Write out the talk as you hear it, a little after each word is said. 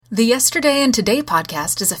The Yesterday and Today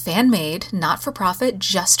podcast is a fan-made, not-for-profit,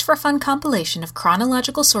 just-for-fun compilation of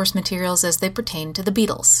chronological source materials as they pertain to the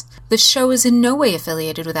Beatles. The show is in no way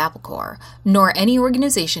affiliated with Apple Corps, nor any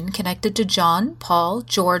organization connected to John, Paul,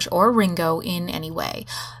 George, or Ringo in any way,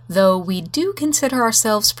 though we do consider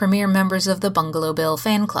ourselves premier members of the Bungalow Bill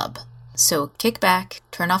fan club. So kick back,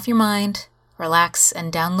 turn off your mind, relax,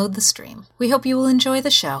 and download the stream. We hope you will enjoy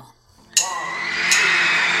the show.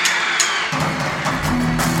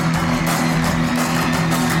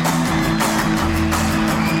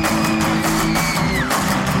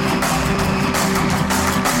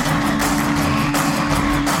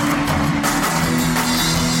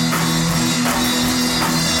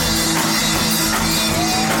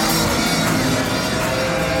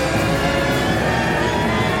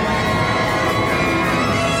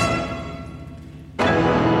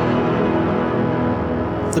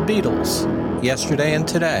 The Beatles, Yesterday and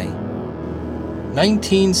Today.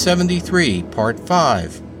 1973, Part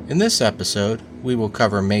 5. In this episode, we will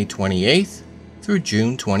cover May 28th through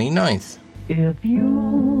June 29th. If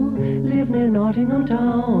you live near Nottingham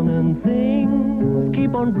Town and things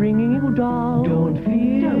keep on bringing you down, don't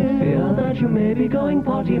fear that you may be going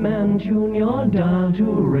potty, man. Tune your dial to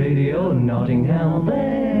Radio Nottingham.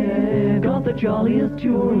 They've got the jolliest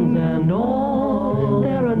tunes and all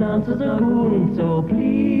their announcers are goons. So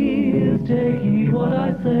please take heed what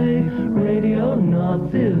I say. Radio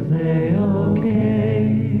Nots is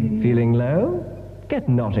A-OK. Feeling low? Get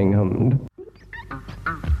Nottinghammed.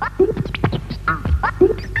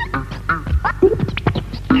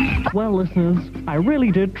 Well, listeners, I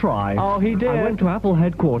really did try. Oh, he did? I went to Apple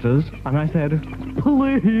headquarters, and I said,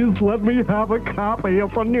 please let me have a copy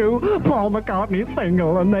of the new Paul McCartney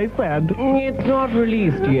single, and they said, it's not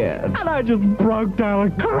released yet. And I just broke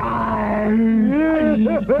down and cried.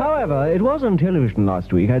 However, it was on television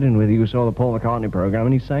last week. I don't know whether you saw the Paul McCartney program,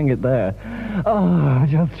 and he sang it there. Oh,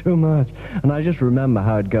 just too much. And I just remember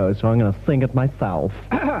how it goes, so I'm going to sing it myself.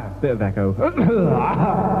 Bit of echo.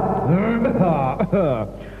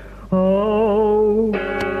 Oh,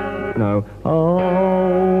 no.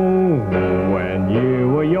 Oh, when you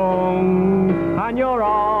were young and your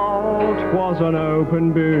heart was an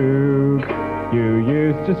open book, you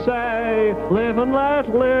used to say, live and let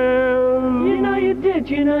live. You know you did,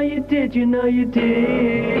 you know you did, you know you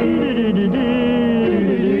did.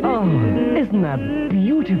 Oh, isn't that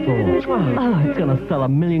beautiful? Oh, it's going to sell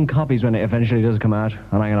 1 million copies when it eventually does come out,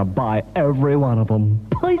 and I'm going to buy every one of them.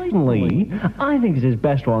 Personally, I think it's his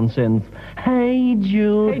best one since Hey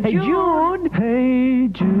Jude. Hey Jude. Hey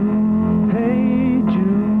Jude. Hey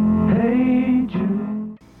Jude. Hey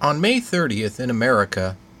Jude. On May 30th in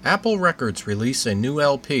America, Apple Records released a new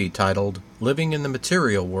LP titled Living in the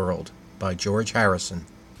Material World by George Harrison.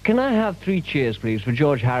 Can I have 3 cheers, please, for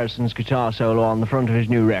George Harrison's guitar solo on the front of his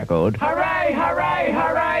new record? Hooray, hooray,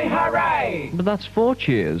 hooray, hooray! But that's 4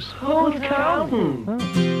 cheers. Who's counting? Oh.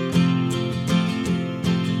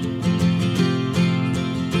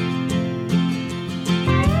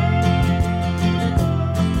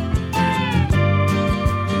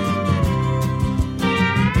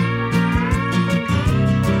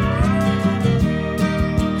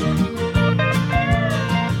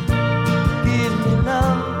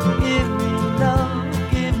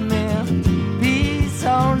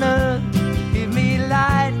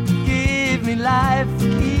 Life,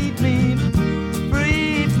 keep me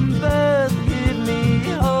free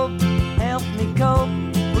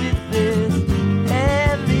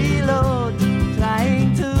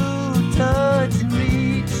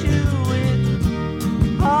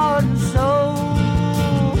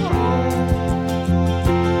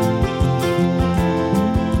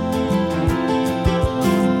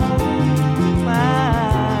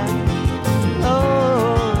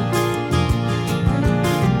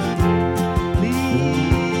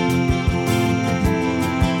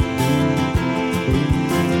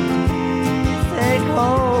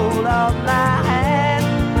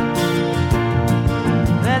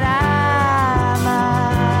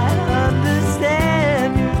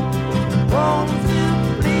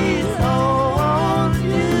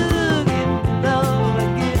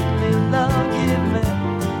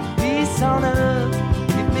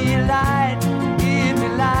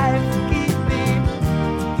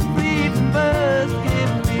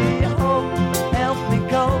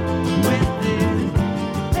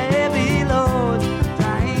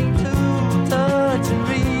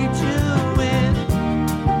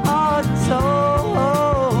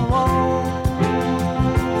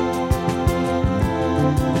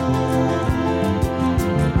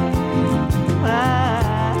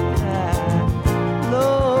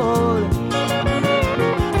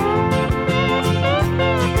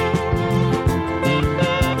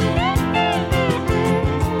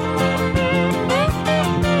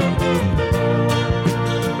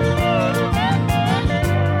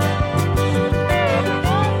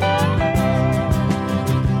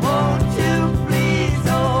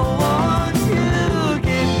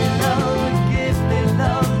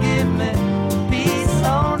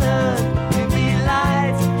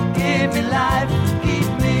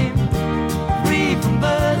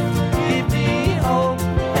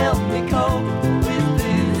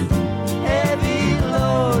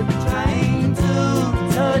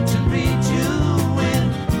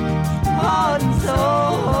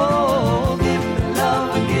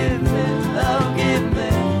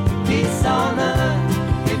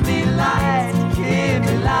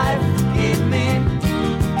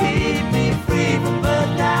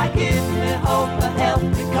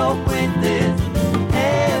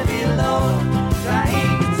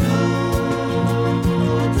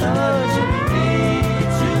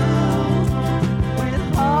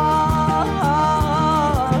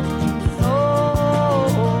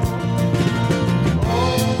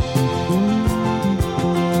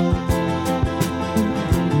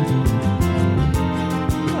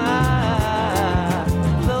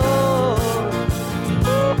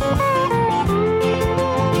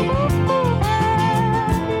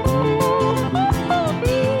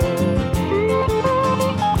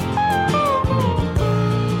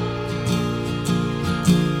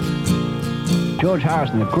George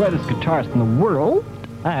Harrison, the greatest guitarist in the world,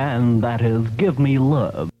 and that is Give Me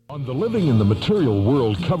Love. On the Living in the Material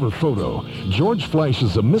World cover photo, George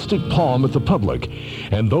flashes a mystic palm at the public.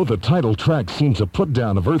 And though the title track seems a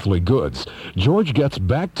put-down of earthly goods, George gets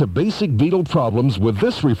back to basic Beatle problems with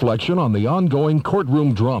this reflection on the ongoing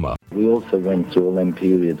courtroom drama. We also went through all them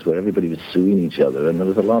periods where everybody was suing each other, and there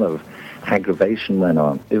was a lot of aggravation went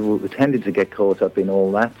on. We tended to get caught up in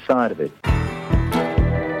all that side of it.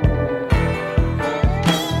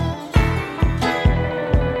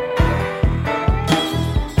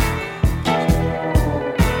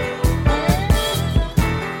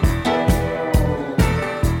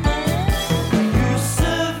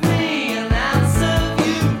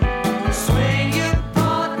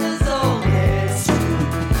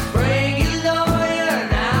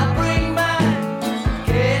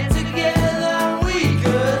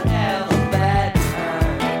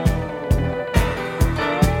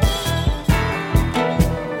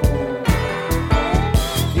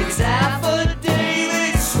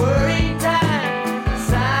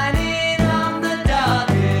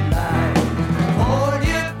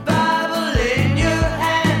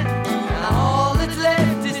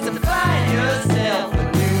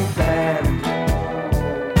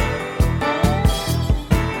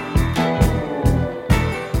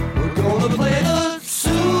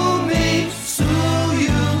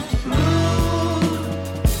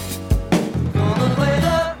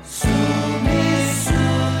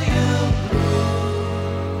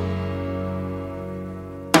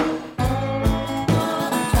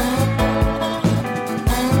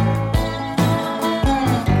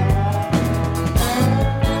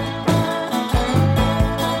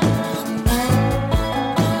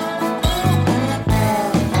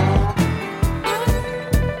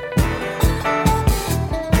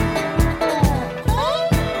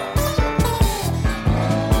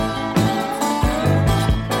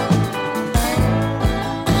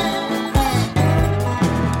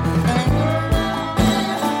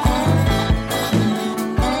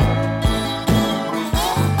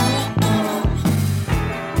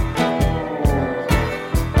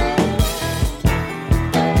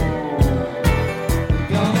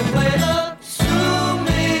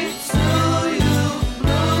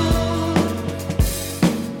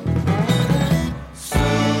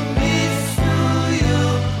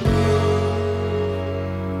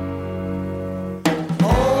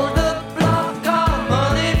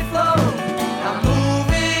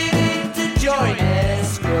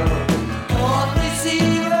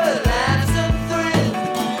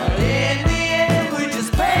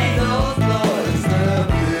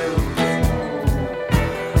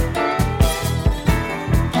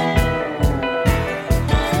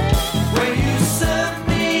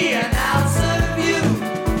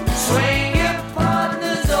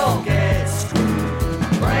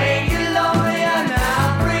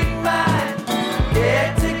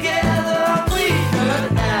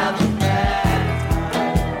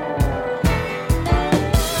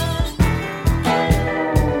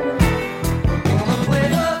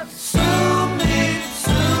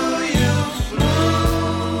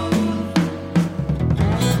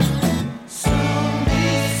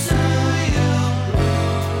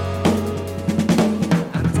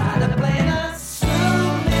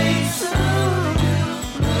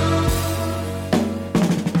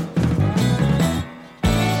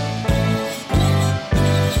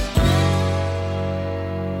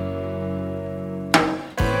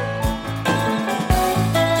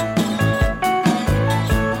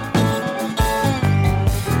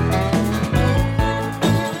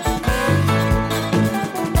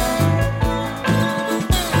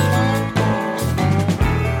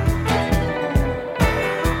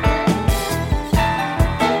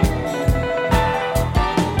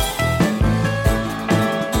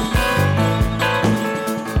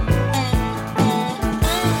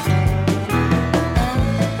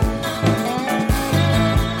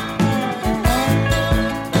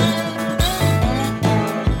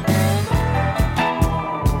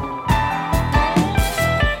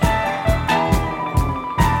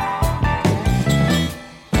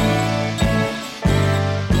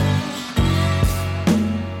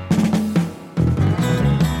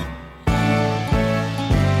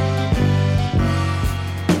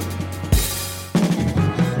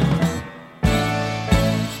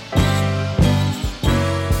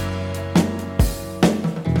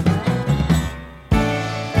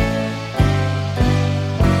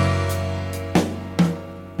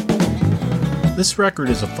 This record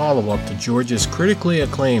is a follow-up to George's critically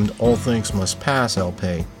acclaimed All Things Must Pass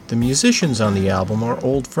LP. The musicians on the album are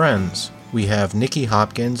old friends. We have Nicky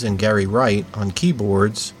Hopkins and Gary Wright on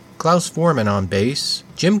keyboards, Klaus Voormann on bass,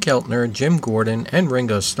 Jim Keltner, Jim Gordon, and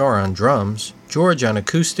Ringo Starr on drums, George on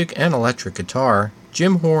acoustic and electric guitar,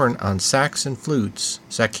 Jim Horn on sax and flutes,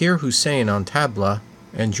 Zakir Hussain on tabla,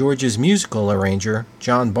 and George's musical arranger,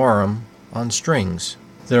 John Barham, on strings.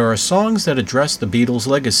 There are songs that address the Beatles'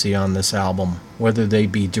 legacy on this album, whether they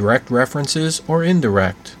be direct references or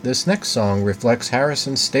indirect. This next song reflects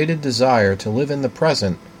Harrison's stated desire to live in the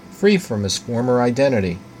present, free from his former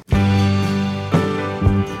identity.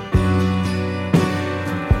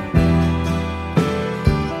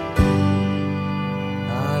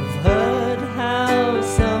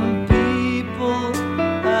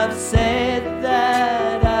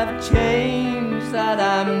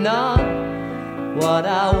 What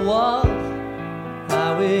I was,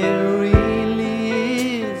 how it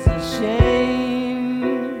really is a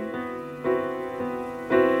shame.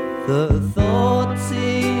 The thoughts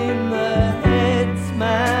in the heads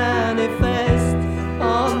manifest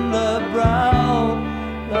on the brow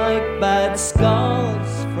like bad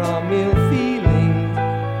scars from ill feelings.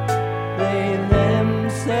 They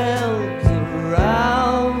themselves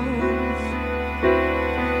arouse.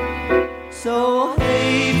 So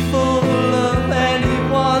hateful of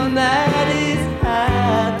anyone that is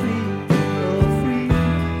happy or free.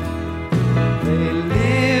 They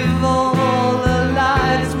live all their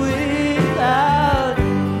lives without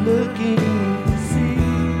looking to see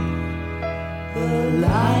the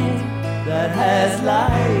light that has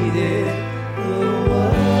lighted the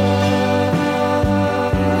world.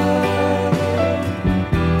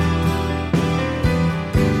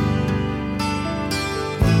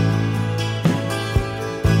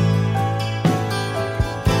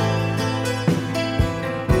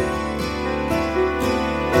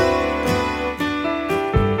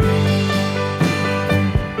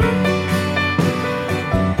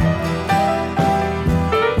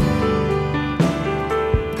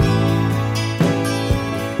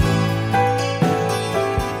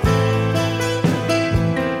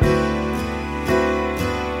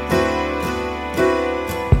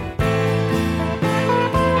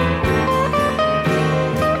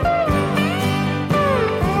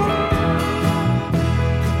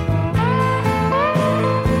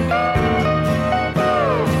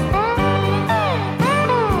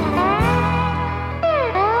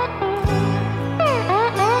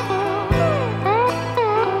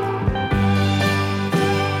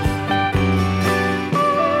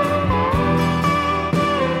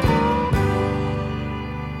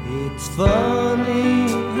 It's funny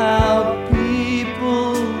how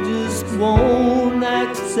people just won't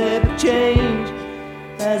accept change,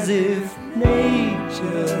 as if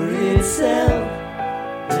nature itself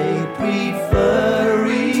they prefer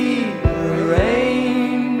rearranged.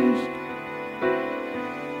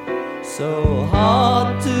 So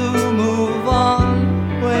hard to move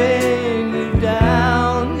on when you're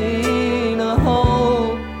down in a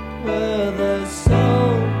hole where there's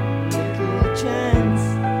so little chance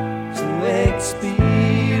to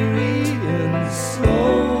experience soul.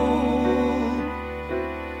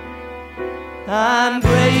 I'm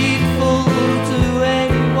grateful to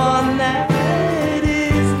anyone that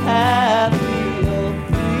is happy or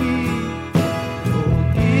free, for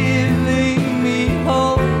giving me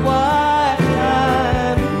hope while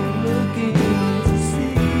I'm looking to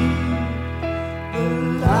see the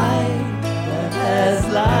light that has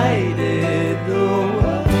lighted the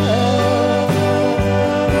world.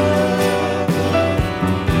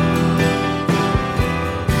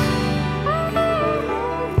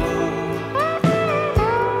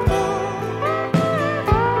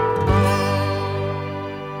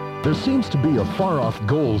 There seems to be a far-off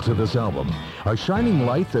goal to this album, a shining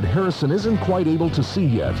light that Harrison isn't quite able to see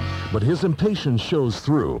yet, but his impatience shows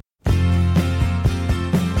through.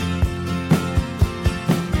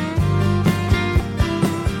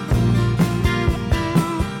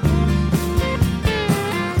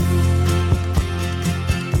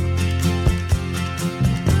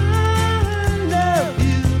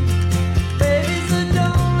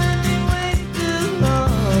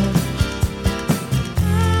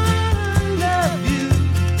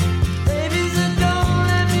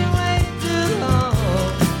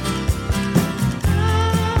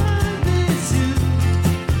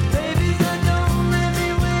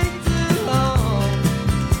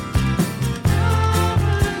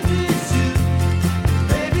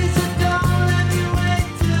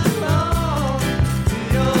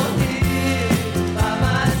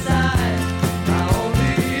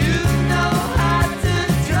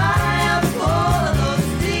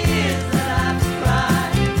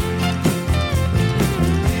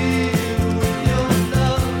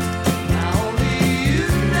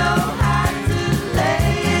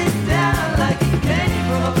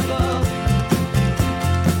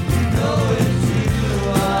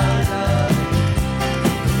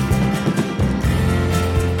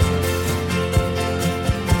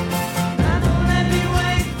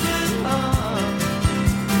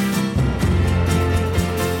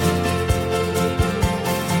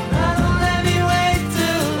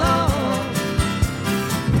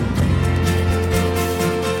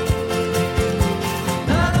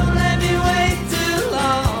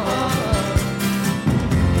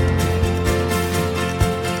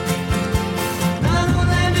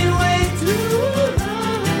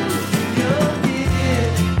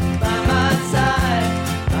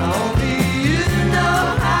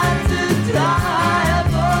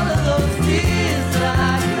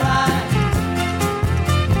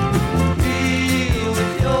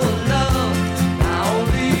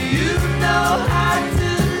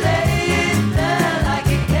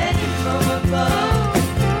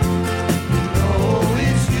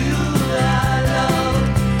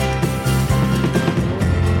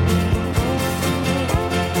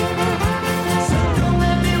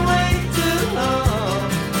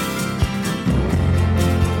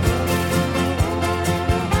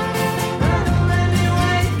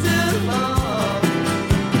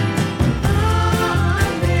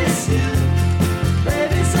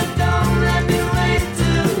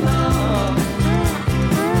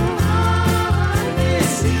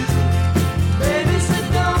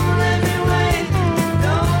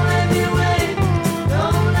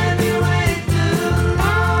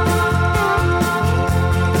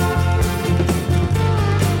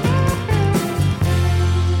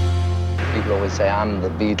 say I'm the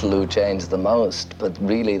Beatle who changed the most, but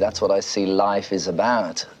really that's what I see life is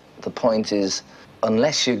about. The point is,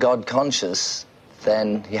 unless you're God conscious,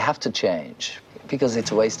 then you have to change, because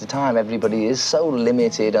it's a waste of time. Everybody is so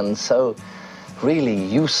limited and so really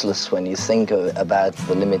useless when you think about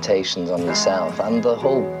the limitations on yourself. And the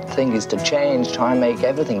whole thing is to change, try and make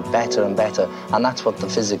everything better and better. And that's what the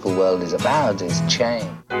physical world is about, is change.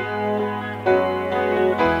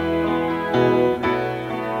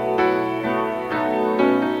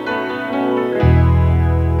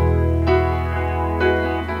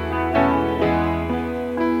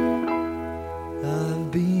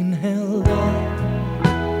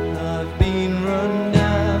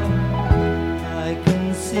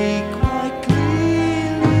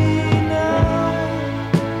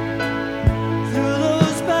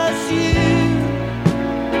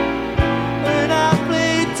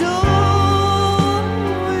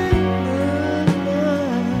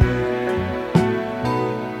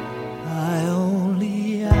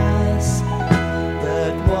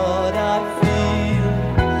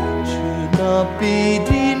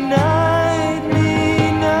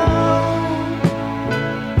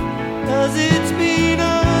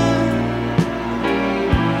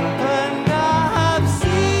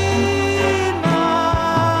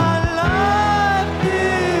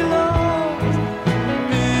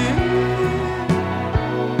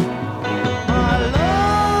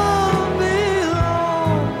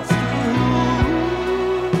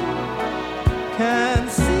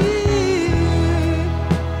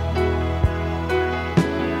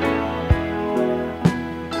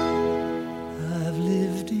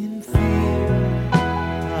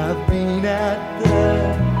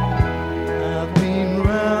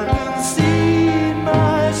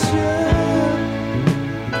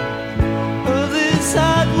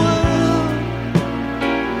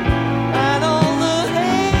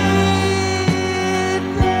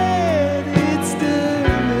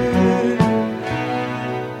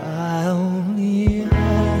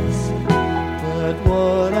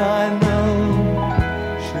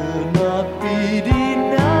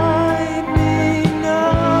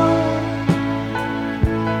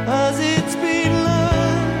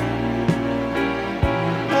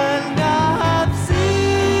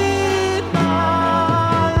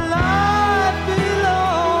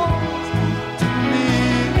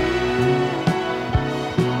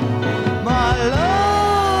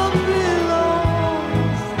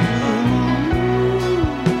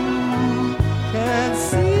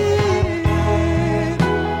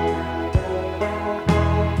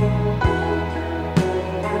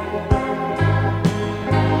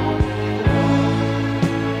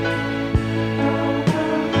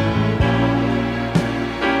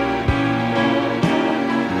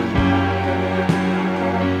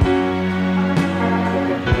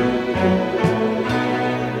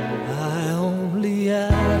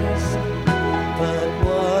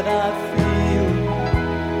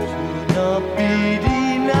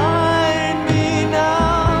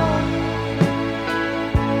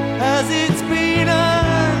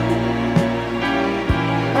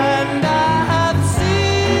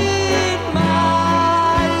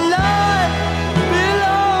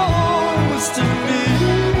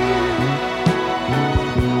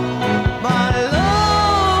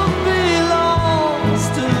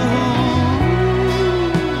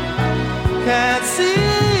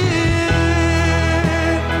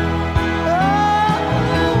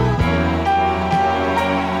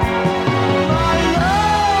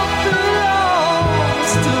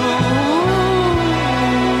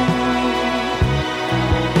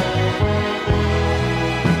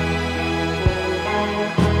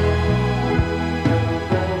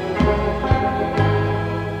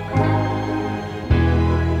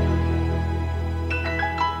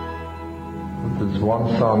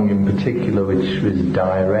 One song in particular which was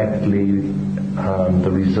directly the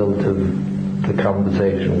result of the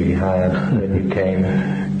conversation we had when you came.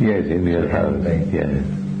 Yes, in your house. Yes.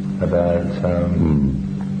 About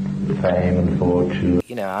fame and fortune.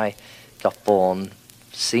 You know, I got born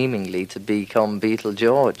seemingly to become Beatle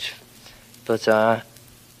George, but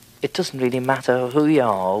it doesn't really matter who you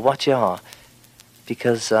are or what you are,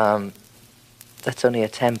 because that's only a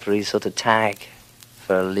temporary sort of tag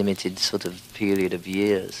for a limited sort of period of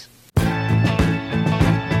years.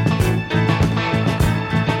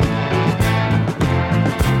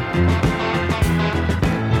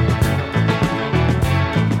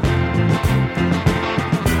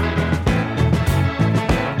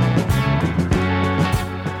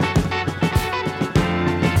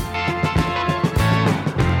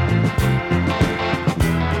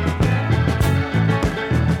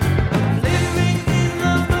 Living in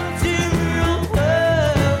the material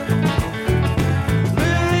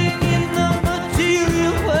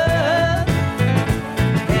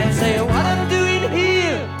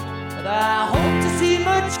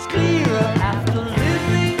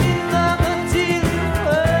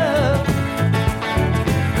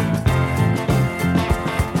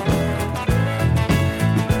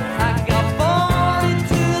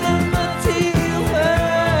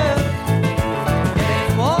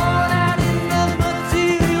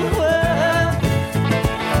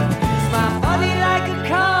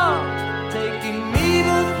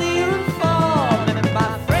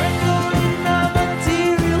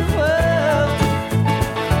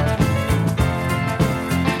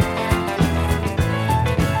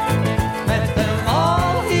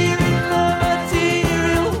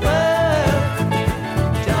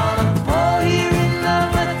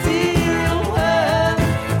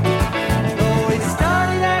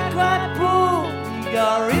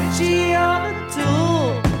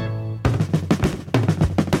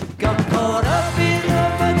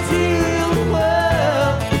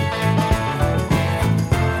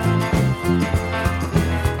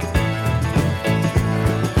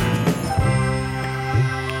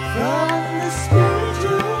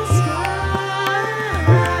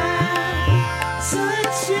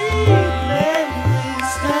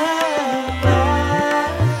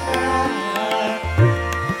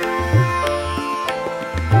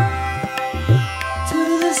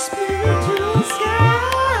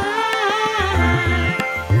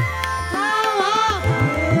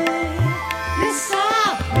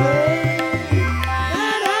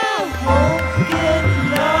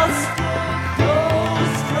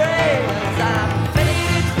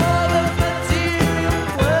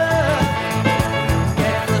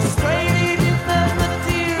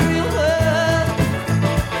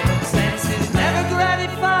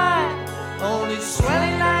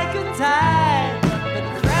swelling like a tide,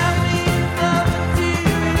 but drowning the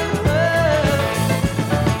material world.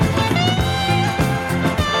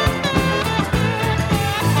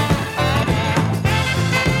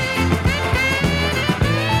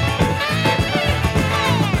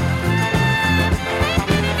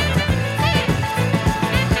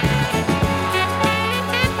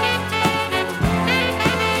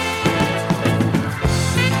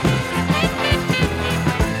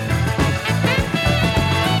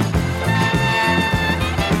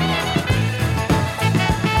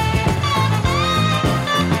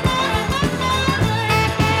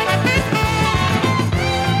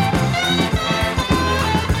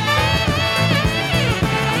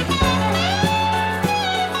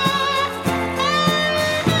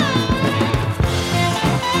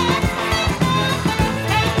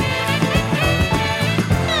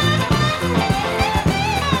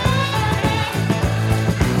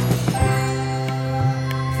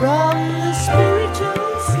 From the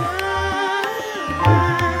spiritual sky,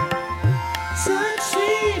 such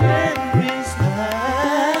sweet memories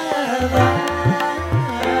have I.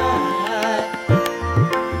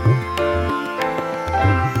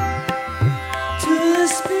 To the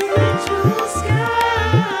spiritual sky,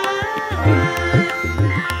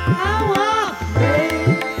 I walk away.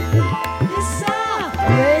 Yes, I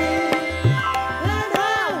pray that I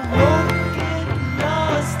won't get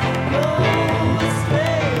lost and go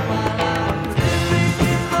astray while I'm living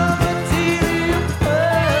in the material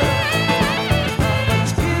world.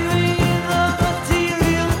 Much giving in the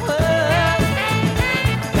material world.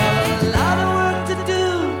 Got a lot of work to do.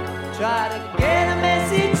 Try to get a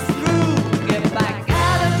message through. Get back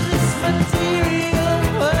out of this material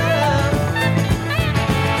world.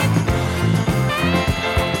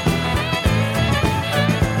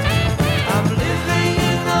 I'm living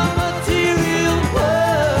in the material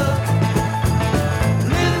world.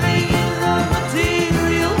 Living in the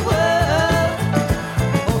material world.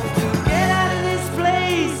 Oh, to get out of this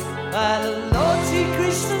place by the Lord Sri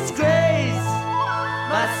Krishna's grace.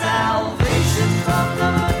 My salvation from the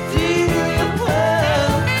material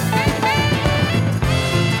world.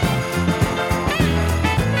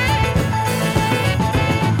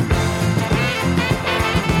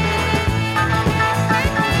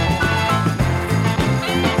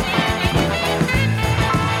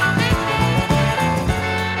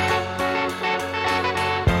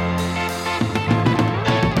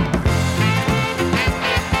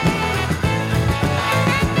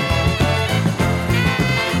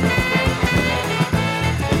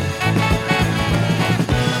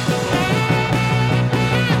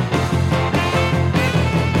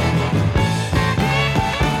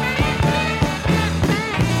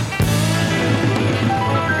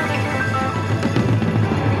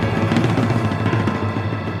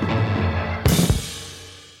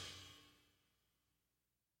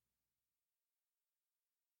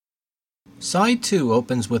 Side 2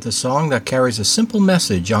 opens with a song that carries a simple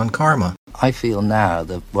message on karma. I feel now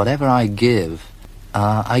that whatever I give,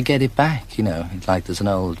 I get it back, you know. It's like there's an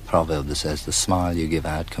old proverb that says the smile you give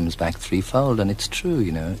out comes back threefold, and it's true,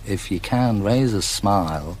 you know. If you can raise a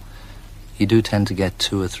smile, you do tend to get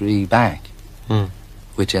 2 or 3 back,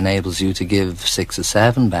 which enables you to give 6 or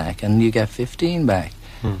 7 back, and you get 15 back.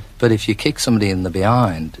 But if you kick somebody in the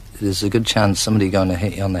behind, there's a good chance somebody going to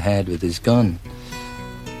hit you on the head with his gun.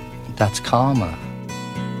 That's karma.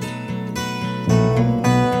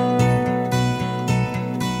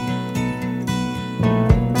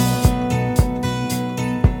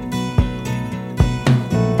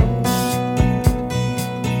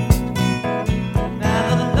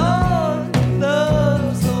 Now the Lord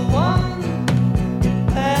loves the one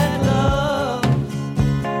that loves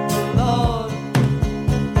the Lord.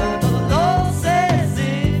 But the Lord says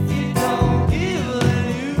if you don't give,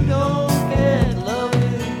 then you don't get loving.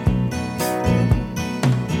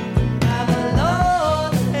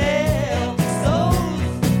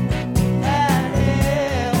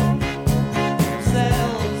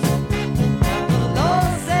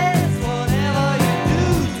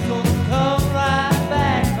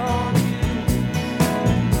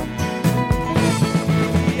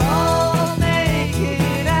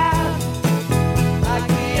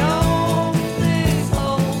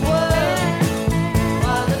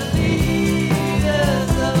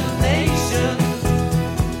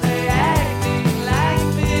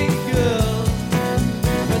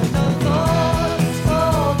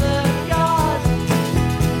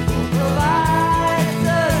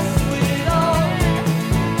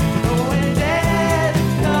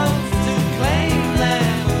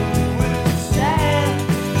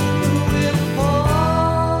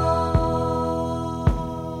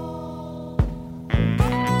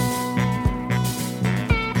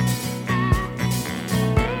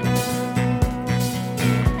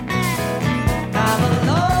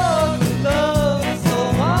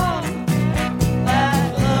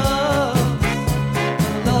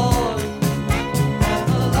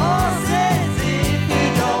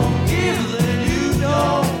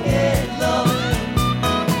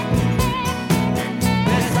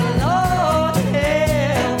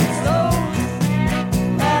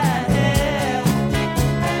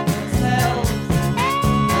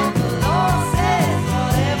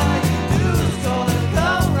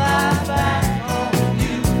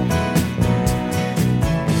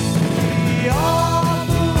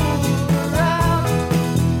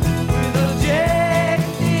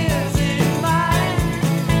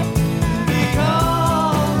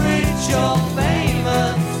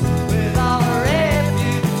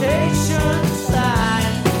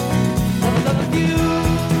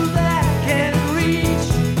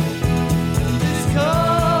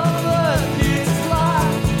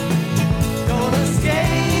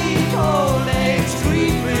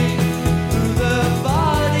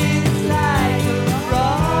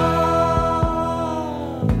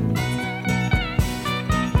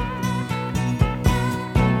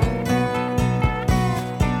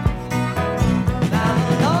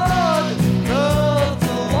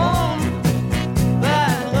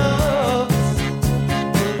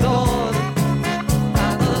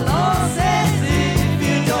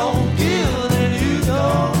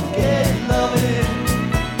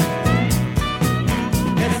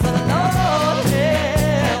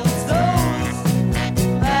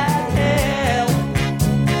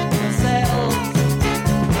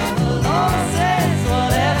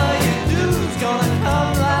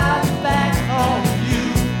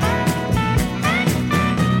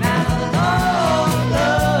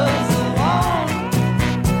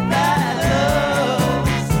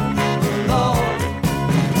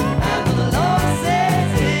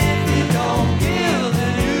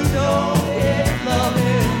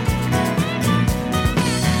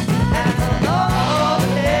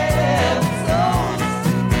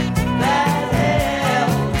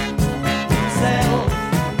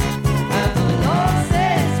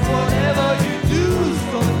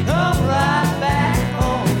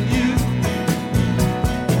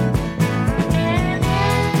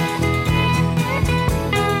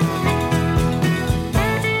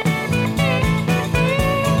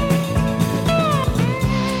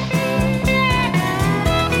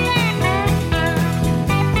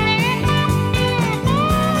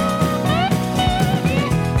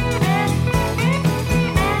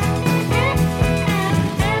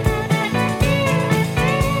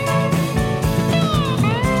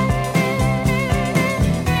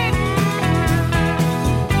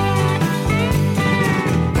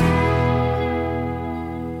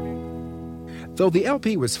 Though the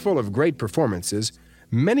LP was full of great performances,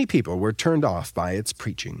 many people were turned off by its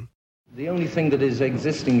preaching. The only thing that is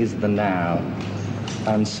existing is the now.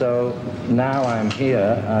 And so now I'm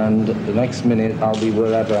here, and the next minute I'll be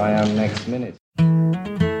wherever I am next minute.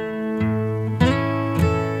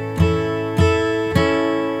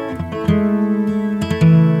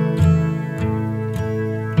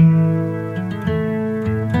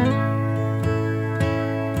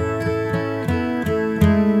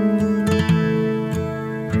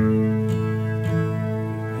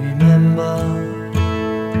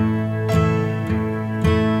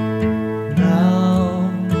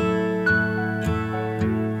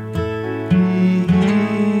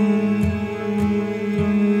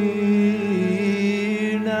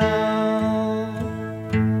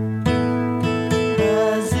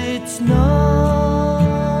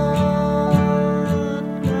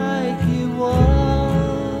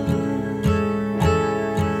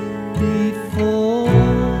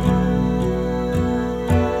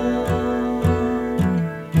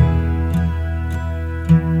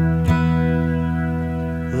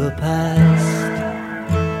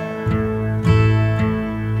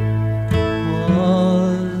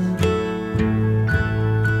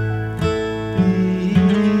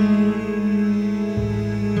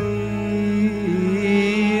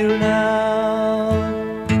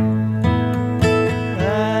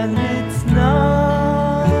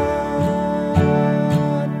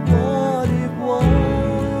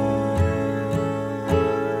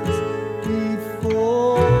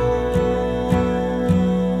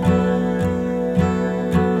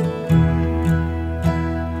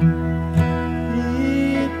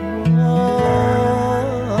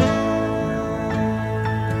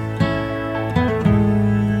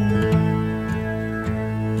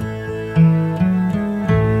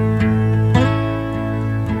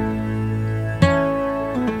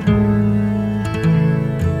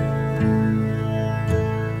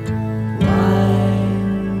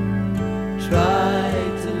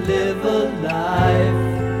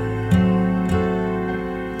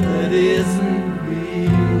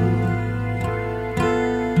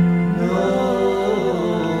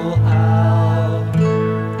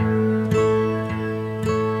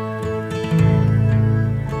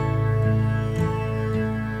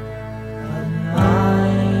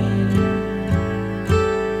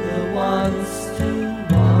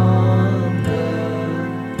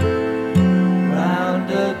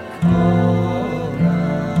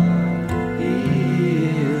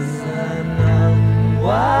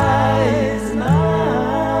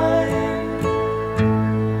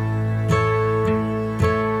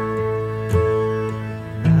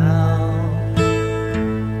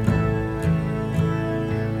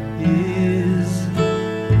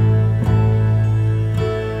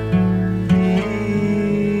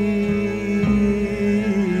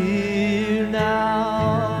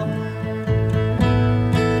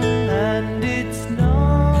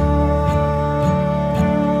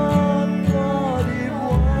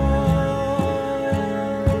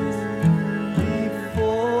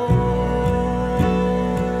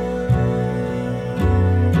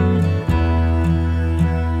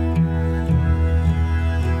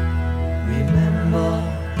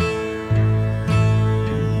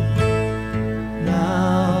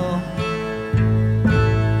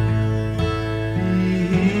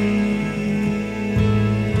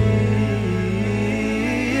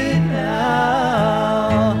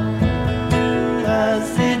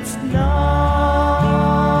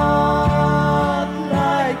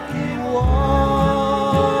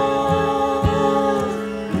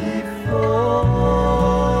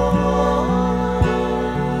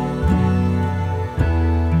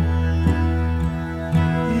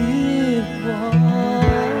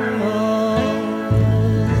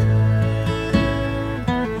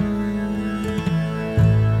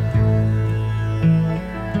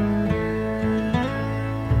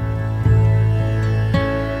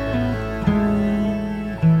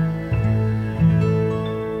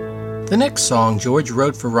 The next song George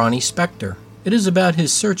wrote for Ronnie Spector. It is about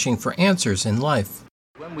his searching for answers in life.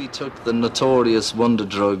 When we took the notorious wonder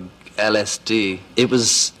drug LSD, it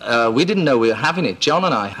was, we didn't know we were having it. John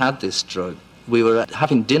and I had this drug. We were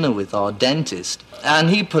having dinner with our dentist, and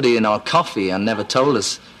he put it in our coffee and never told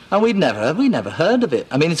us. And we never heard of it.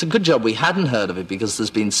 I mean, it's a good job we hadn't heard of it, because there's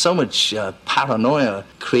been so much paranoia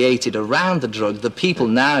created around the drug that people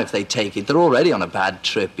now, if they take it, they're already on a bad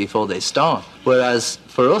trip before they start. Whereas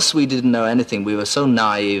for us, we didn't know anything. We were so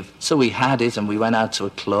naive. So we had it, and we went out to a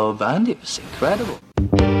club, and it was incredible.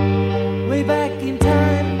 Way back in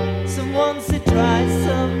time, someone said try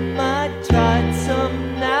some, I tried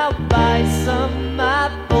some, now buy some,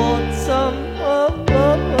 I bought some.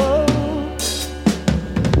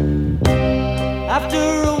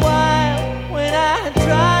 After a while, when I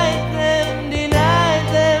tried them, denied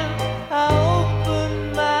them, I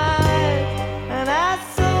opened my eyes and I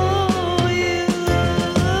saw you.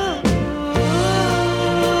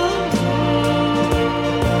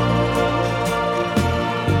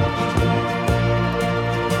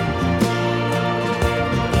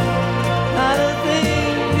 Not a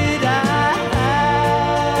thing did I hide,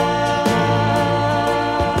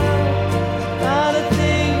 not a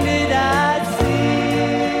thing did I see,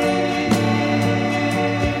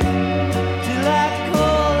 till I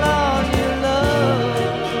called on your love,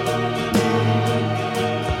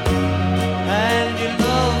 and your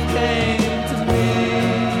love came to me.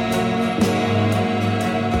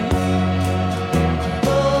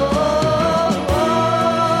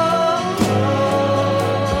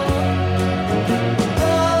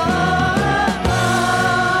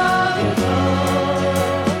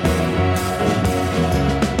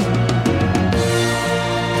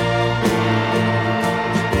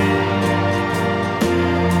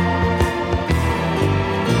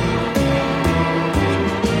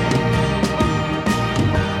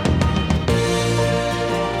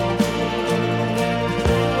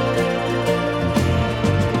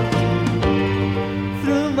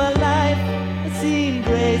 Through my life, I've seen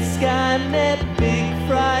gray sky, met big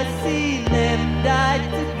fry, seen them die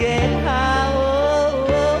to get high. Oh,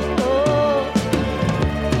 oh, oh.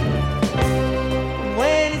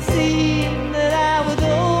 When it seemed that I would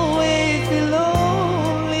always be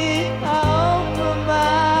lonely, I opened my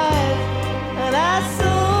eyes and I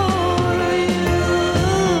saw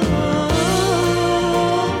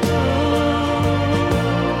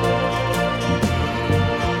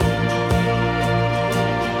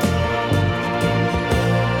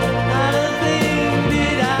not a thing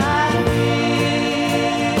did I feel,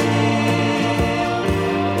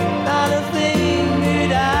 not a thing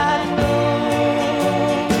did I know,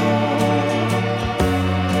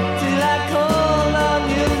 till I called on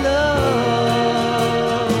your love,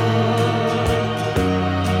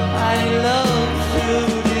 and your love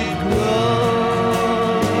should it grow.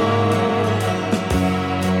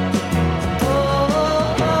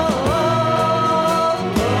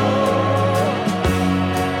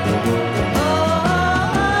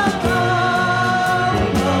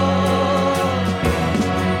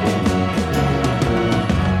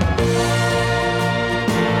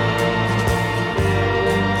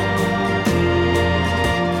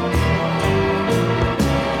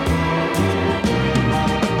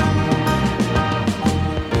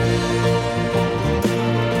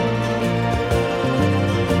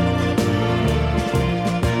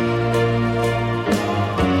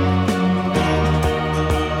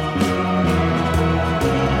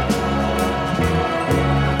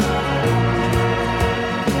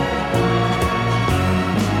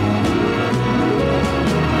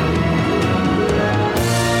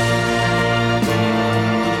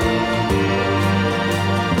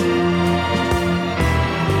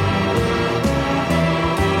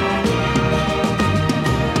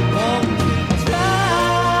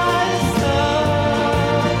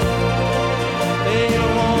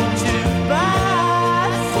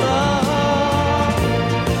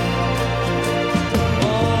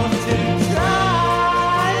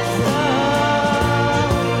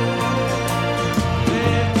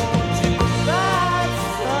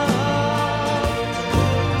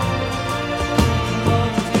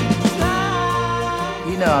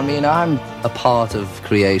 I mean, I'm a part of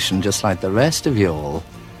creation just like the rest of you all.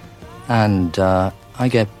 And I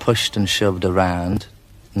get pushed and shoved around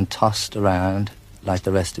and tossed around like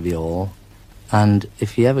the rest of you all. And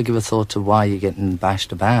if you ever give a thought to why you're getting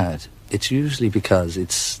bashed about, it's usually because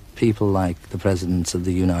it's people like the presidents of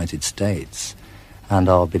the United States and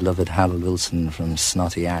our beloved Harold Wilson from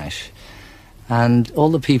Snotty Ash. And all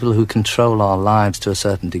the people who control our lives to a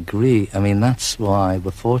certain degree. I mean, that's why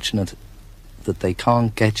we're fortunate that they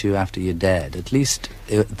can't get you after you're dead. At least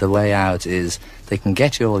the way out is they can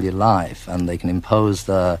get you all your life and they can impose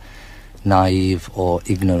their naive or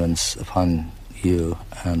ignorance upon you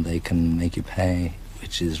and they can make you pay,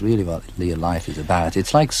 which is really what your life is about.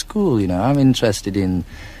 It's like school, you know. I'm interested in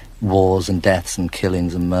wars and deaths and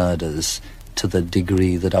killings and murders to the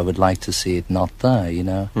degree that I would like to see it not there, you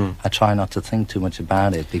know. I try not to think too much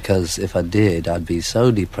about it because if I did, I'd be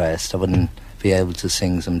so depressed I wouldn't be able to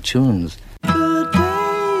sing some tunes. The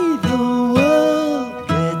day the world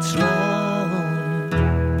gets round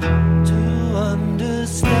to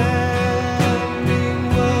understanding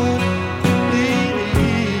what it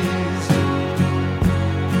is,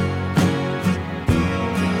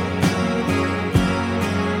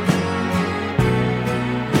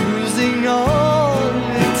 losing all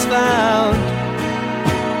it's found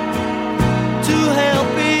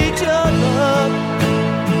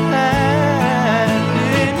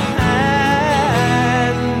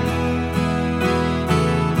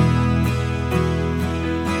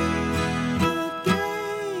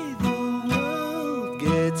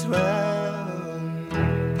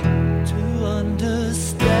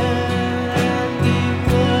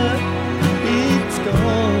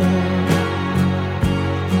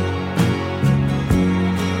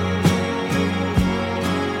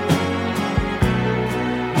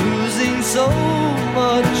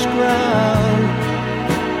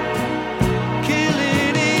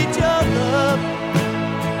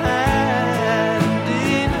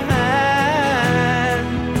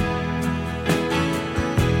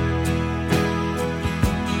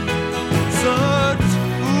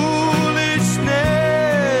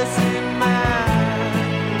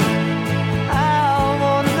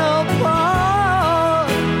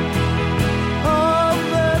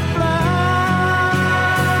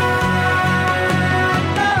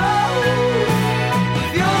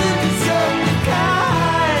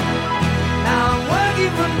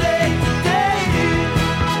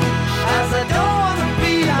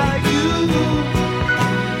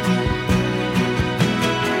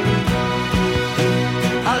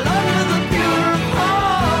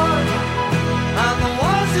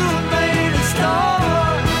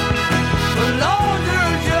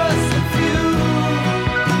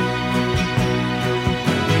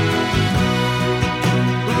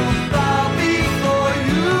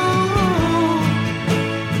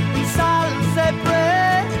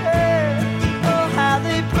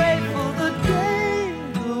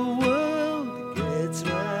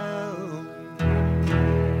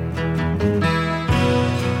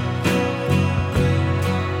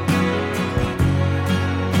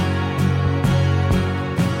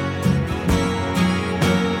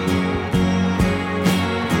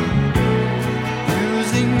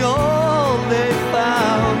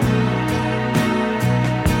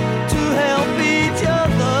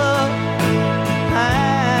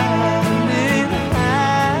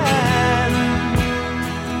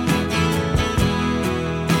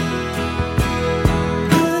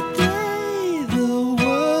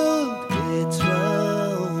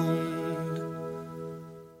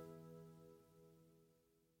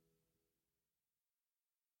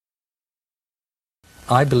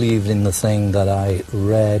I believed in the thing that I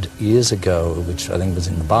read years ago, which I think was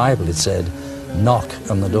in the Bible. It said, knock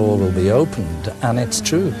and the door will be opened. And it's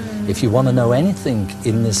true. If you want to know anything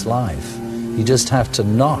in this life, you just have to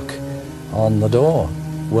knock on the door,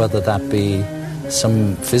 whether that be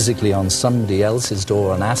physically on somebody else's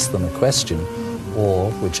door and ask them a question,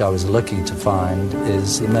 or, which I was lucky to find,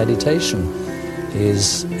 is the meditation.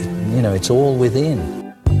 It's all within.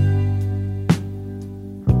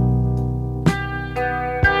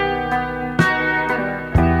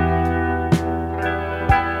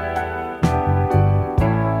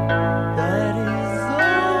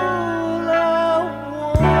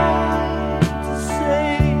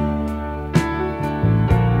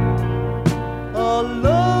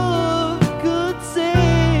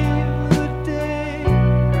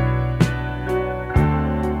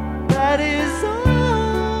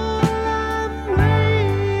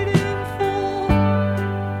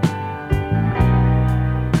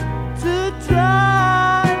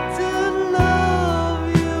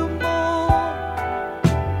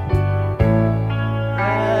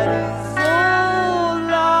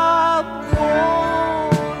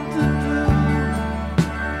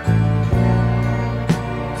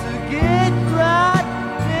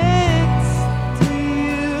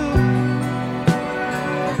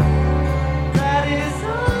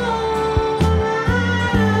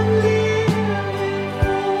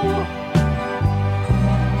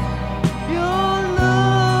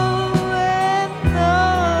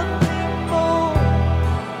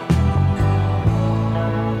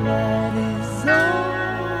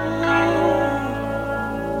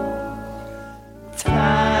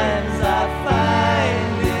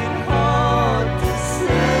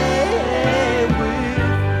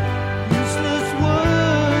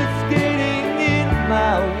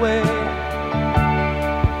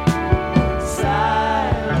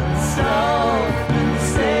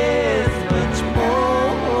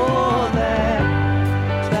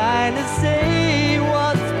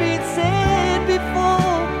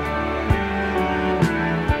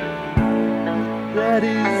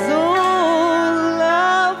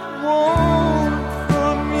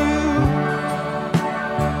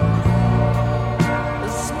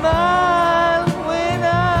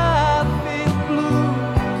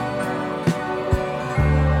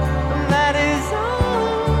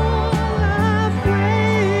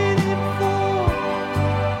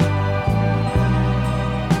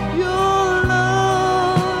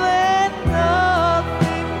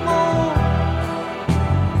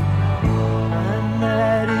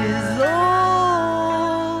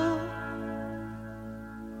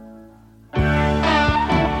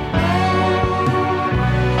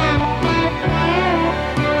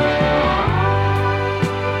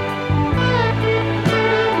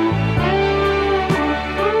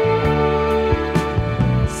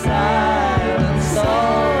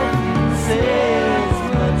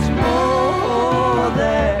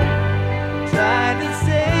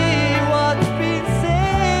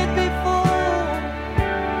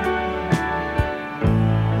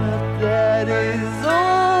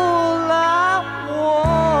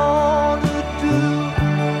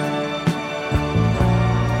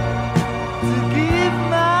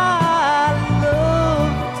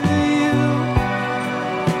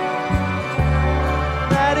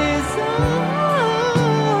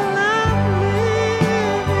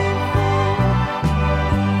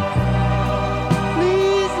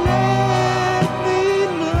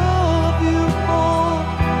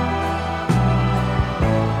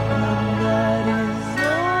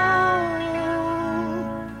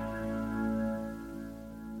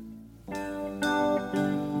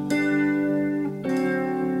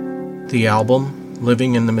 The album,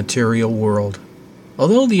 Living in the Material World.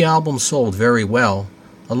 Although the album sold very well,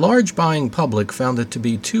 a large buying public found it to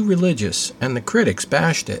be too religious, and the critics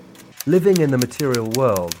bashed it. Living in the Material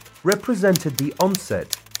World represented the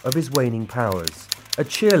onset of his waning powers, a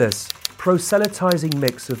cheerless, proselytizing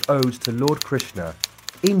mix of odes to Lord Krishna,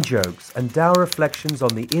 in-jokes and dour reflections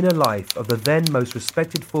on the inner life of the then most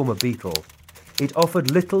respected former Beatle. It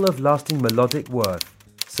offered little of lasting melodic worth,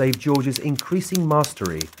 save George's increasing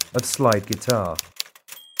mastery of slide guitar.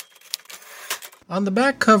 On the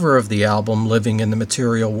back cover of the album, Living in the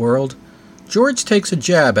Material World, George takes a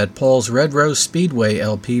jab at Paul's Red Rose Speedway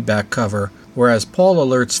LP back cover, whereas Paul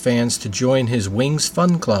alerts fans to join his Wings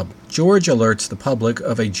Fun Club. George alerts the public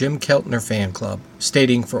of a Jim Keltner fan club,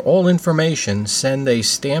 stating for all information, send a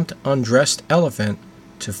stamped undressed elephant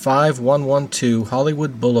to 5112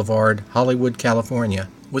 Hollywood Boulevard, Hollywood, California.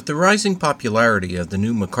 With the rising popularity of the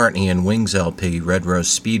new McCartney and Wings LP, Red Rose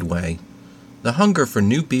Speedway, the hunger for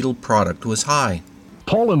new Beatle product was high.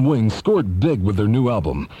 Paul and Wings scored big with their new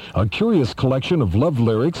album, a curious collection of love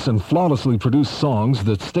lyrics and flawlessly produced songs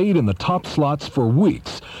that stayed in the top slots for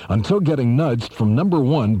weeks until getting nudged from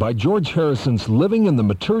 #1 by George Harrison's Living in the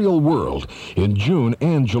Material World in June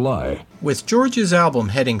and July. With George's album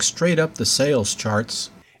heading straight up the sales charts,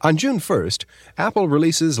 on June 1st, Apple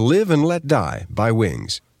releases Live and Let Die by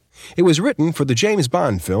Wings. It was written for the James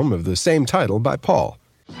Bond film of the same title by Paul.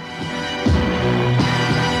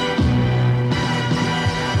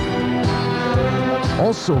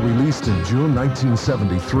 Also released in June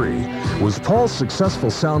 1973 was Paul's successful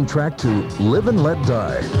soundtrack to Live and Let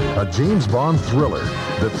Die, a James Bond thriller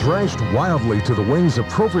that thrashed wildly to the Wings'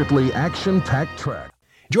 appropriately action-packed track.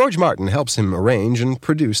 George Martin helps him arrange and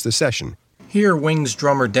produce the session. Here Wings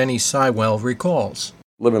drummer Denny Sywell recalls.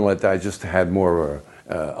 Live and Let Die just had more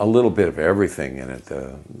a little bit of everything in it.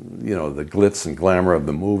 The glitz and glamour of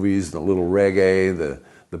the movies, the little reggae, the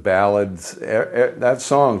ballads. That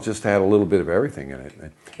song just had a little bit of everything in it.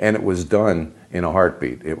 And it was done in a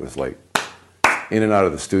heartbeat. It was like in and out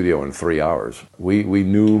of the studio in 3 hours. We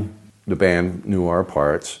knew, the band knew our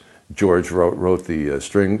parts. George wrote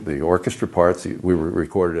the orchestra parts. We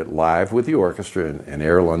recorded it live with the orchestra in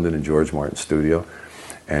Air London and George Martin studio,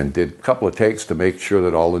 and did a couple of takes to make sure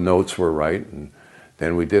that all the notes were right. And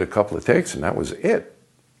then we did a couple of takes, and that was it.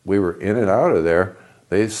 We were in and out of there.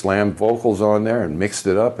 They slammed vocals on there and mixed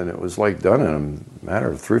it up, and it was like done in a matter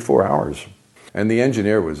of 3 or 4 hours. And the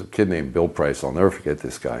engineer was a kid named Bill Price. I'll never forget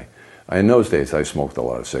this guy. In those days, I smoked a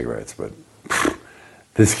lot of cigarettes, but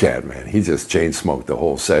this cat, man, he just chain smoked the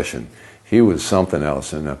whole session. He was something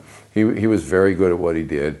else, and he was very good at what he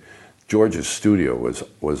did. George's studio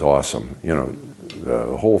was awesome.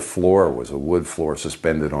 The whole floor was a wood floor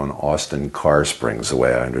suspended on Austin car springs, the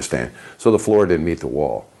way I understand. So the floor didn't meet the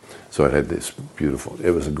wall. So it had this beautiful,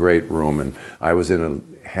 it was a great room, and I was in a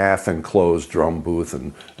half-enclosed drum booth,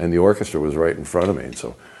 and the orchestra was right in front of me. And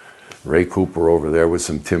so Ray Cooper over there with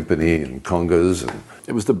some timpani and congas, and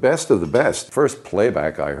it was the best of the best. First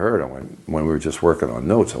playback I heard, when we were just working on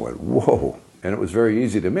notes, I went, whoa. And it was very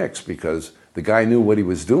easy to mix because the guy knew what he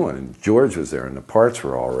was doing, and George was there, and the parts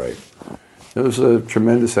were all right. It was a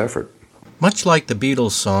tremendous effort. Much like the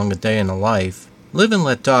Beatles' song A Day in the Life, Live and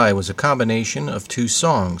Let Die was a combination of 2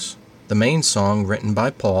 songs. The main song written by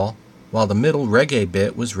Paul, while the middle reggae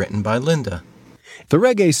bit was written by Linda. The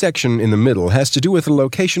reggae section in the middle has to do with the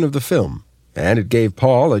location of the film, and it gave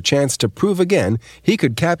Paul a chance to prove again he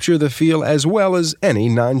could capture the feel as well as any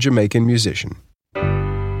non-Jamaican musician.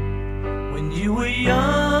 When you were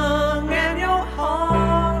young and your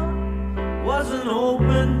heart was an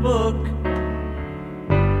open book,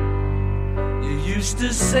 you used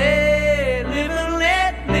to say, live and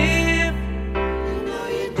let live.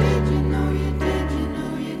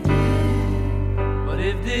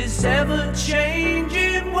 If this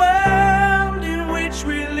ever-changing world in which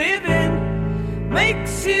we live in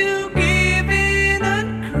makes you give in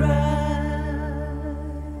and cry,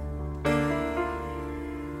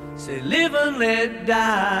 say live and let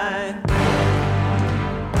die.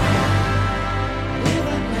 Live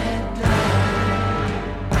and let die.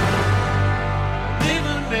 Live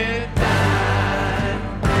and let die.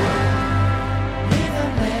 Live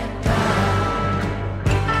and let die.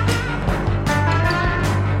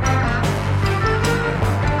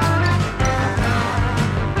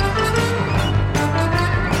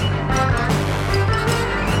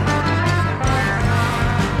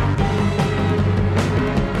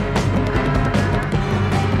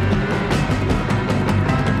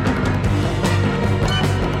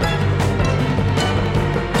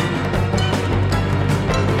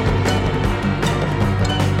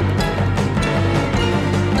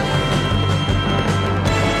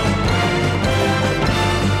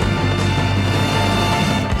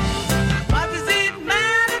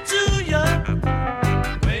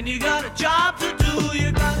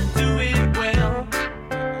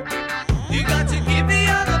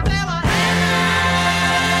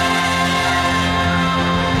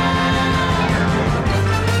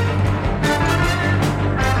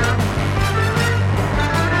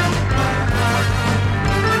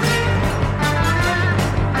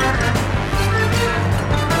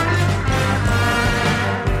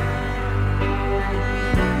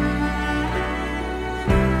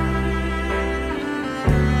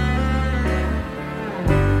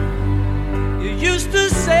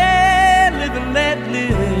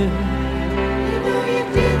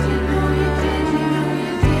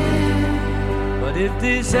 If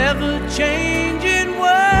this ever-changing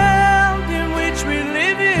world in which we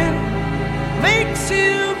live in makes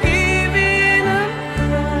you give in and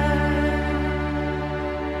cry,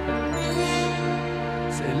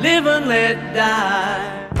 Say live and let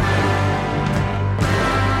die.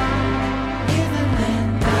 Live and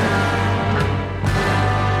let die.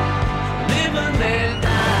 Live and let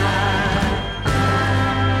die.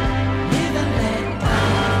 Live and let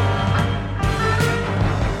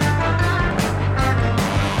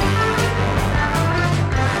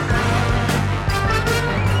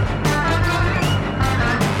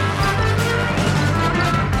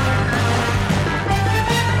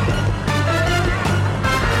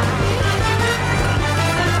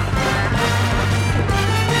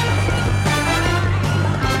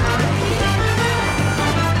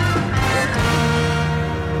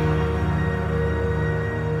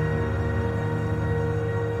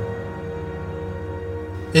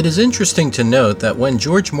It is interesting to note that when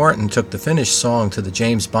George Martin took the finished song to the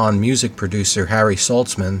James Bond music producer Harry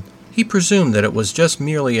Saltzman, he presumed that it was just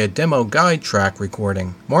merely a demo guide track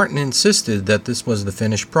recording. Martin insisted that this was the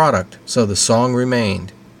finished product, so the song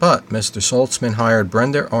remained. But Mr. Saltzman hired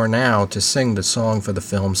Brenda Arnau to sing the song for the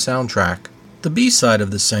film's soundtrack. The B-side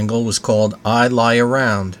of the single was called I Lie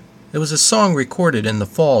Around. It was a song recorded in the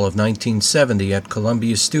fall of 1970 at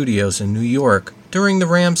Columbia Studios in New York during the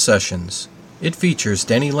Ram sessions. It features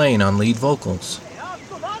Denny Lane on lead vocals. Oh,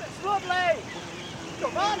 come on, it's lovely.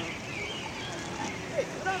 Come on.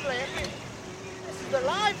 It's lovely. This is the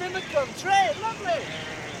life in the country. Lovely.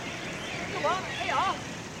 Come on, here.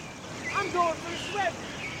 I'm going for a swim.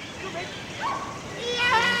 Come in.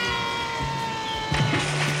 Yeah!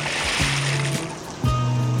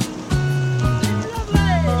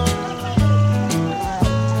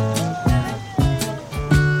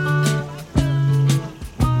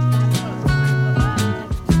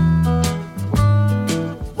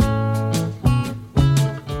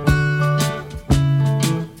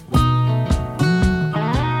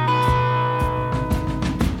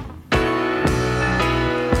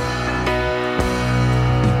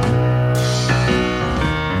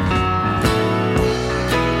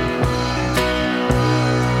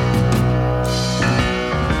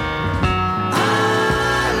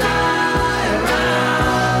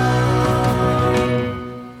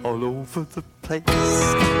 For the place.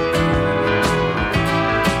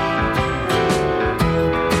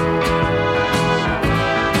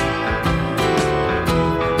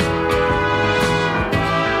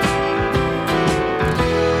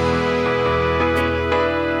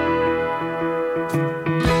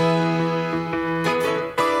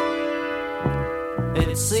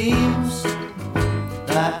 It seems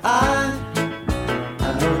that I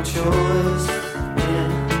have no choice in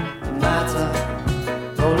the matter.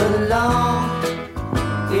 Roll along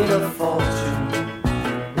in a fortune.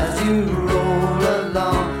 As you roll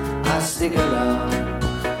along, I stick around.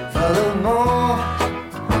 Furthermore,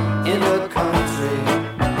 in the country,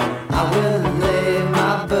 I will lay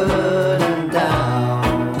my burden down.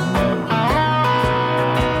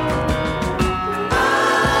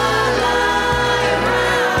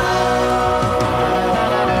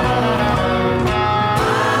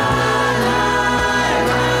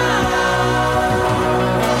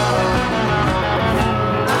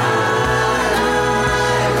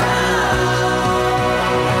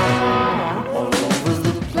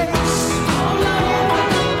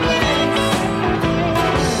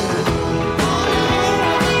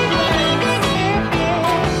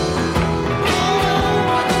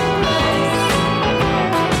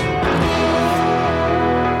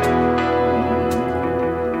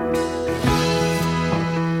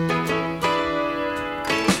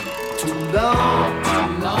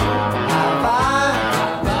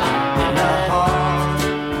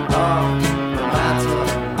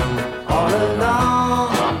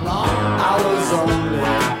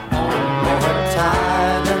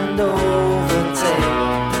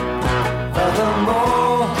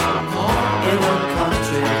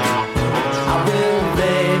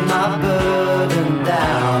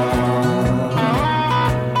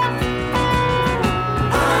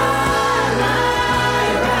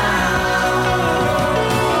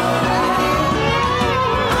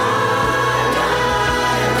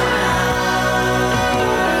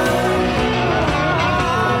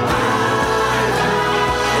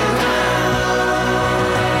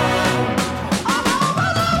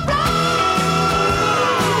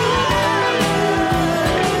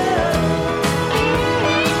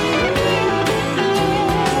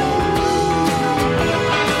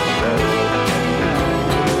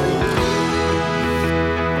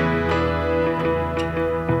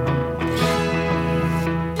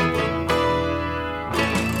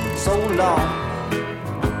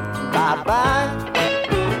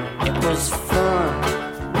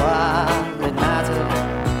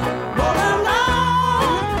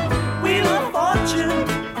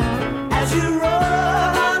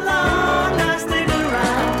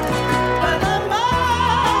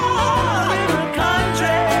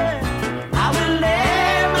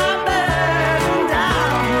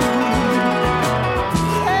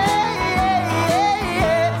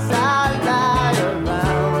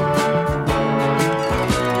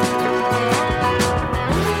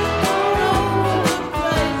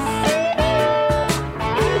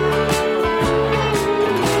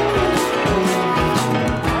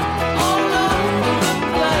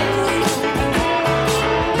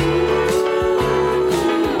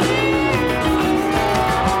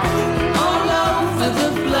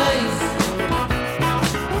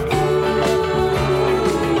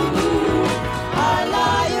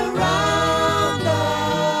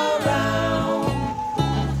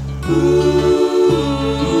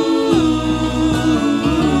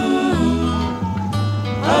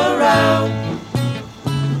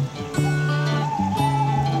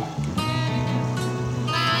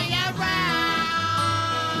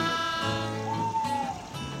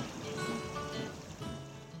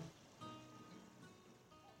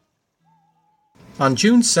 On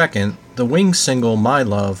June 2nd, the Wings single My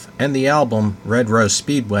Love and the album Red Rose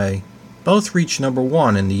Speedway both reached number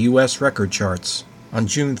 1 in the U.S. record charts. On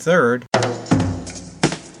June 3rd,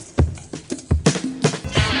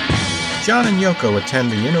 John and Yoko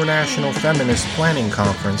attend the International Feminist Planning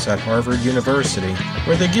Conference at Harvard University,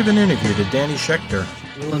 where they give an interview to Danny Schechter.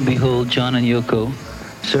 Lo and behold, John and Yoko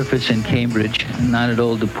surface in Cambridge, not at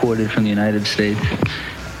all deported from the United States.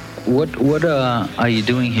 What are you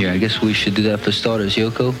doing here? I guess we should do that for starters.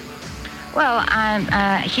 Yoko? Well, I'm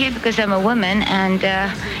here because I'm a woman, and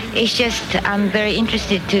it's just I'm very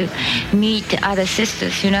interested to meet other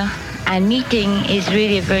sisters, you know. And meeting is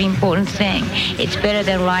really a very important thing. It's better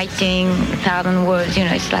than writing 1,000 words, you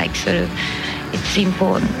know. It's like sort of, it's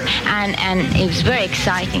important. And it was very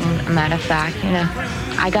exciting, matter of fact, you know.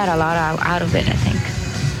 I got a lot out of it, I think.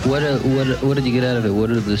 What did you get out of it?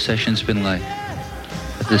 What have the sessions been like?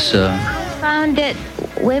 This I found that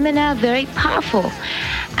women are very powerful,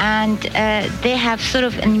 and they have sort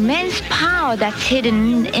of an immense power that's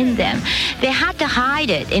hidden in them. They had to hide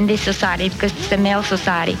it in this society because it's a male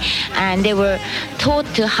society, and they were taught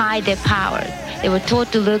to hide their power. They were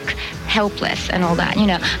taught to look helpless and all that, you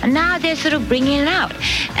know. And now they're sort of bringing it out.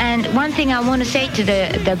 And one thing I want to say to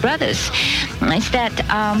the brothers is that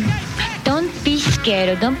don't be scared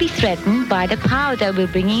or don't be threatened by the power that we're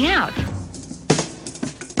bringing out.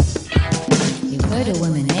 You've heard of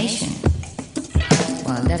Women Nation?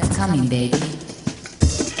 Well, that's coming, baby.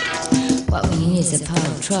 What we need is the power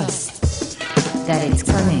of trust that it's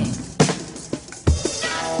coming.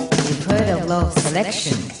 You've heard of law of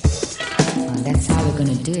selection? Well, that's how we're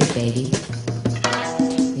gonna do it, baby.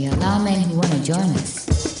 We allow men who want to join us,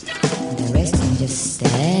 and the rest can just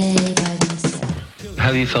stay by themselves. How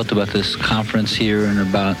have you felt about this conference here and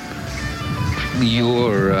about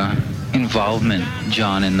your involvement,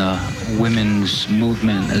 John, in the women's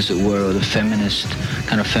movement, as it were, or the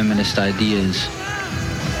feminist ideas?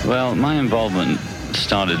 Well, my involvement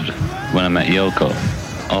started when I met Yoko.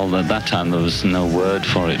 Although at that time there was no word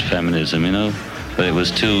for it, feminism, you know, but it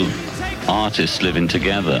was two artists living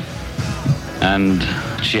together, and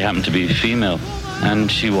she happened to be female,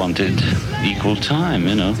 and she wanted equal time,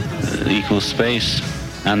 you know, equal space,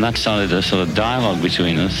 and that started a sort of dialogue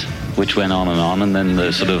between us, which went on, and then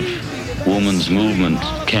the sort of woman's movement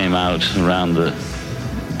came out around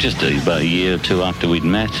just about a year or two after we'd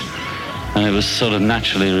met, and it was sort of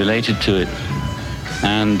naturally related to it.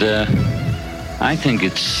 And I think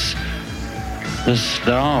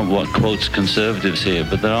there are what quotes conservatives here,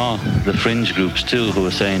 but there are the fringe groups too who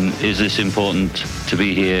are saying, is this important to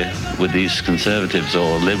be here with these conservatives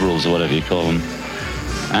or liberals or whatever you call them?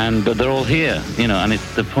 But they're all here, you know, and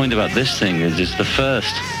the point about this thing is it's the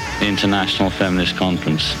first international feminist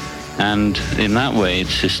conference. And in that way,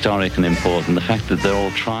 it's historic and important, the fact that they're all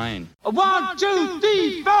trying. 1, 2,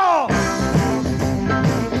 3, 4!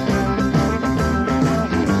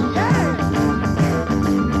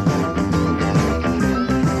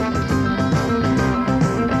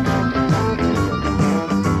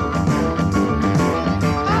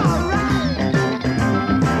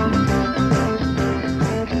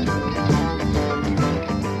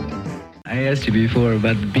 I asked you before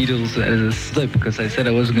about the Beatles as a slip because I said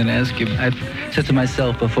I wasn't going to ask you. I said to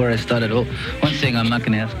myself before I started, oh, one thing I'm not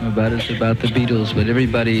going to ask him about is about the Beatles, but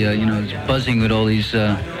everybody, you know, is buzzing with all these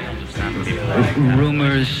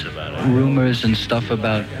rumors and stuff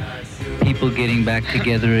about people getting back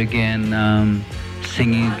together again,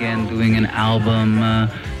 singing again, doing an album.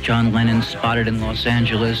 John Lennon spotted in Los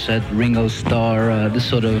Angeles at Ringo Starr, this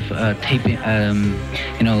sort of taping,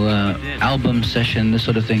 album session, this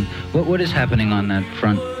sort of thing. What is happening on that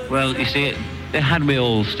front? Well, you see, had we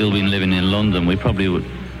all still been living in London, we probably would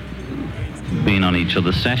have been on each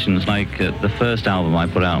other's sessions. Like the first album I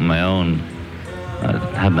put out on my own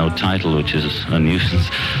had no title, which is a nuisance.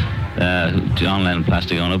 John Lennon,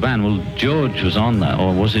 Plastic Ono Band. Well, George was on that,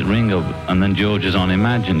 or was it Ringo? And then George was on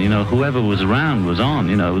Imagine. You know, whoever was around was on.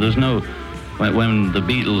 You know, there's no... When the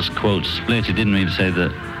Beatles, quote, split, it didn't mean to say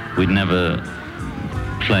that we'd never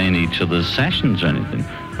play in each other's sessions or anything.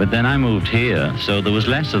 But then I moved here, so there was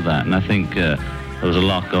less of that. And I think there was a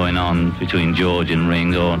lot going on between George and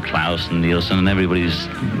Ringo and Klaus and Nielsen, and everybody's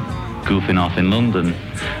goofing off in London.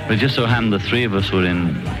 But it just so happened the three of us were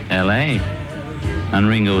in L.A., and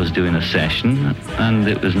Ringo was doing a session, and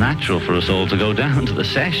it was natural for us all to go down to the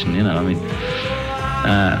session, you know. I mean,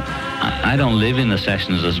 I don't live in the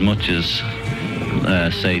sessions as much as,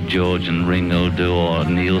 say, George and Ringo do, or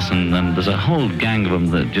Nielsen, and there's a whole gang of them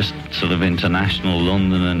that just sort of international,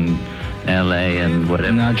 London and LA and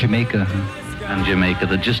whatever. Now Jamaica. And Jamaica,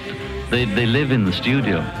 that just, they live in the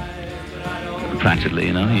studio. practically,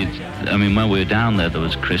 you know. I mean, when we were down there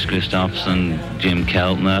was Chris Christopherson, Jim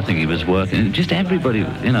Keltner, I think he was working, just everybody,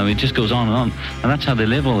 you know, it just goes on, and that's how they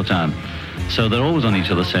live all the time. So they're always on each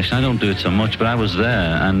other's session. I don't do it so much, but I was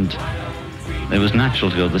there, and it was natural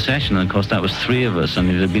to go to the session, and of course that was 3 of us, and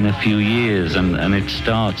it had been a few years, and it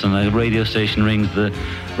starts, and the radio station rings the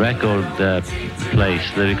record place,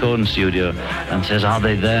 the recording studio, and says, are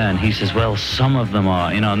they there? And he says, well, some of them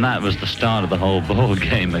are, you know, and that was the start of the whole ball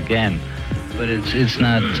game again. But it's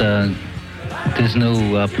not, there's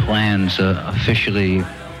no plans officially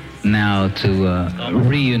now to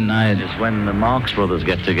reunite. It's when the Marx Brothers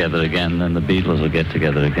get together again, then the Beatles will get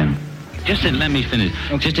together again. Let me finish.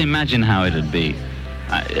 Okay. Just imagine how it'd be.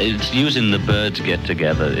 It's using the Byrds get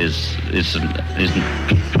together is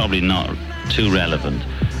probably not too relevant.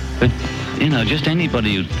 But, you know, just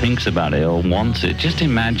anybody who thinks about it or wants it, just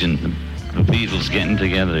imagine the Beatles getting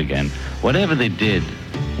together again. Whatever they did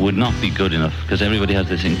would not be good enough, because everybody has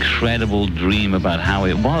this incredible dream about how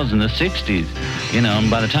it was in the 60s. You know, and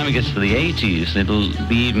by the time it gets to the 80s, it'll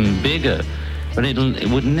be even bigger. But it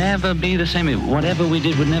would never be the same. Whatever we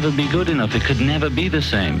did would never be good enough. It could never be the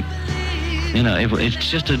same. You know, it's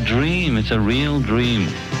just a dream. It's a real dream.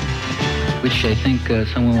 Which I think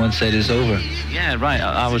someone once said is over. Yeah, right.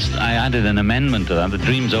 I added an amendment to that. The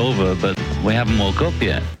dream's over, but we haven't woke up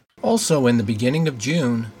yet. Also, in the beginning of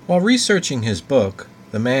June, while researching his book,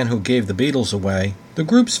 The Man Who Gave the Beatles Away, the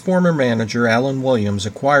group's former manager Alan Williams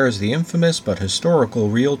acquires the infamous but historical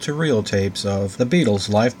reel-to-reel tapes of the Beatles'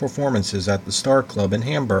 live performances at the Star Club in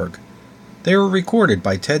Hamburg. They were recorded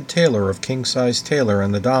by Ted Taylor of King Size Taylor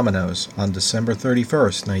and the Dominoes on December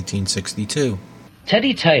 31st, 1962.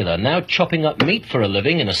 Teddy Taylor, now chopping up meat for a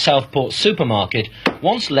living in a Southport supermarket,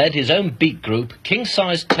 once led his own beat group, King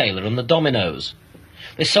Size Taylor and the Dominoes.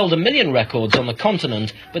 They sold 1 million records on the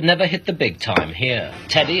continent, but never hit the big time here.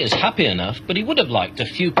 Teddy is happy enough, but he would have liked a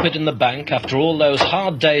few quid in the bank after all those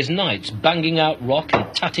hard days' nights banging out rock in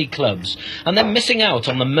tatty clubs, and then missing out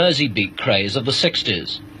on the Mersey beat craze of the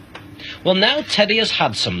 60s. Well, now Teddy has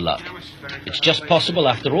had some luck. It's just possible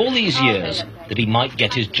after all these years that he might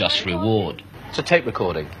get his just reward. It's a tape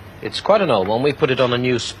recording. It's quite an old one. We put it on a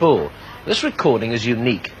new spool. This recording is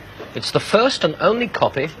unique. It's the first and only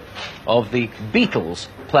copy of the Beatles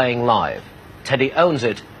playing live. Teddy owns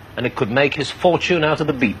it, and it could make his fortune out of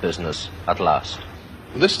the beat business at last.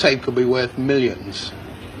 This tape could be worth millions.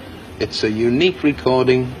 It's a unique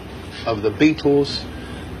recording of the Beatles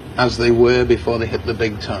as they were before they hit the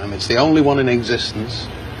big time. It's the only one in existence,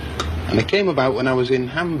 and it came about when I was in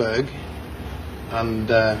Hamburg, and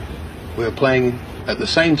we were playing at the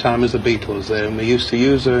same time as the Beatles there, and we used to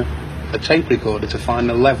use a tape recorder to find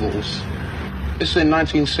the levels. This is in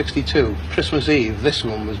 1962, Christmas Eve, this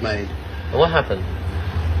one was made. And what happened?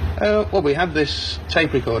 Well, we had this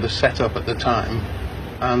tape recorder set up at the time,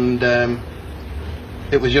 and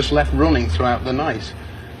it was just left running throughout the night.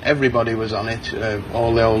 Everybody was on it,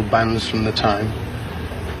 all the old bands from the time.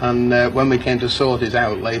 And when we came to sort it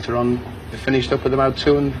out later on, it finished up with about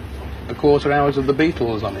 2.25 hours of the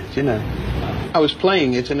Beatles on it, you know. I was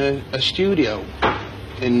playing it in a studio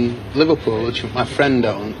in Liverpool, which my friend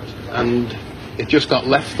owned, and it just got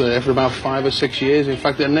left there for about 5 or 6 years. In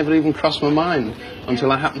fact, it never even crossed my mind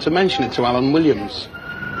until I happened to mention it to Alan Williams.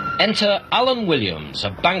 Enter Alan Williams,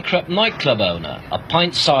 a bankrupt nightclub owner, a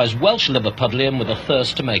pint-sized Welsh Liverpudlian with a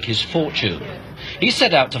thirst to make his fortune. He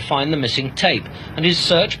set out to find the missing tape, and his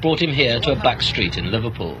search brought him here to a back street in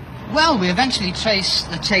Liverpool. Well, we eventually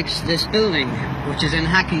traced the tapes to this building, which is in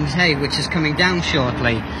Hackings Hay, which is coming down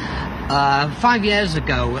shortly. 5 years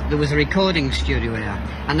ago, there was a recording studio here,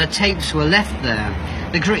 and the tapes were left there.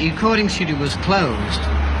 The recording studio was closed,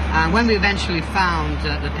 and when we eventually found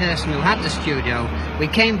the person who had the studio, we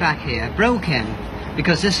came back here, broke in,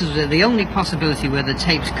 because this is the only possibility where the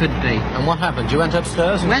tapes could be. And what happened? You went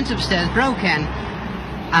upstairs? Went upstairs, broke in,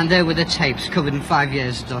 and there were the tapes covered in 5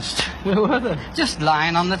 years' dust. Where were they? Just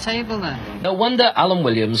lying on the table there. No wonder Alan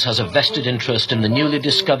Williams has a vested interest in the newly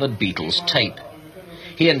discovered Beatles tape.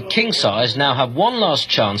 He and King Size now have one last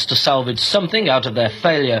chance to salvage something out of their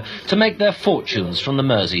failure to make their fortunes from the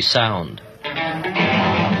Mersey sound.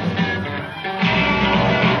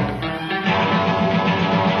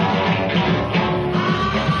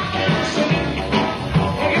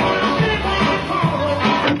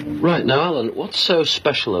 Right, now, Alan, what's so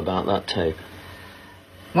special about that tape?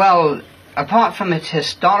 Well, apart from its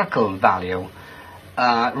historical value,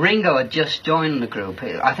 Ringo had just joined the group.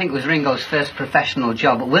 I think it was Ringo's first professional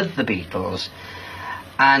job with the Beatles.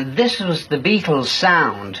 And this was the Beatles'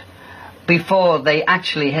 sound before they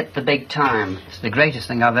actually hit the big time. It's the greatest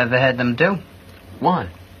thing I've ever heard them do. Why?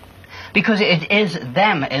 Because it is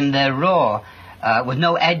them in their raw, with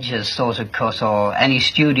no edges sort of cut or any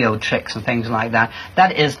studio tricks and things like that.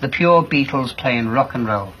 That is the pure Beatles playing rock and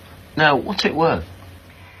roll. Now, what's it worth?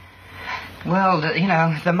 Well,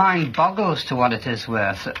 the mind boggles to what it is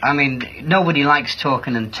worth. I mean, nobody likes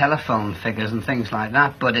talking in telephone figures and things like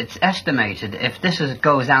that, but it's estimated if this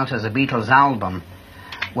goes out as a Beatles album,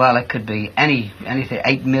 well, it could be anything,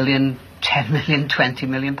 8 million, 10 million, 20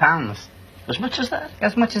 million pounds. As much as that?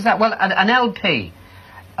 As much as that. Well, an LP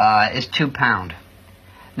is £2.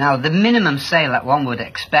 Now, the minimum sale that one would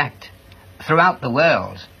expect throughout the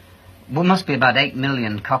world must be about 8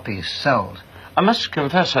 million copies sold. I must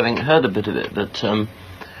confess, having heard a bit of it, that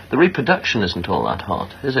the reproduction isn't all that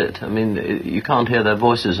hot, is it? I mean, you can't hear their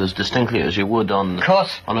voices as distinctly as you would on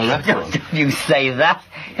a record. Don't you say that?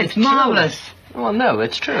 It's marvellous. Well, no,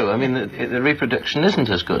 it's true. I mean, the reproduction isn't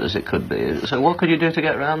as good as it could be. So what could you do to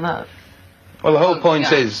get around that? Well, the whole point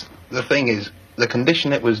is, the thing is, the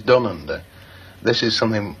condition it was done under, this is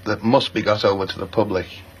something that must be got over to the public.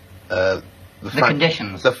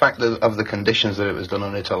 Conditions. The fact of the conditions that it was done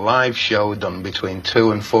under. It's a live show done between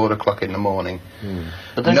 2 and 4 o'clock in the morning.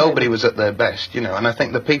 But nobody was at their best, and I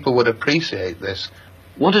think the people would appreciate this.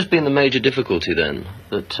 What has been the major difficulty, then,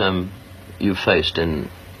 that you've faced in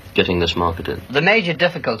getting this marketed? The major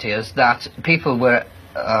difficulty is that people were...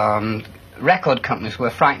 record companies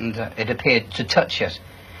were frightened, it appeared, to touch it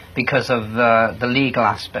because of the legal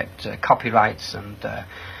aspect, copyrights, and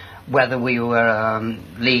whether we were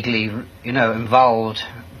legally, involved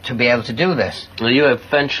to be able to do this. Well, you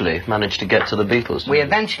eventually managed to get to the Beatles. We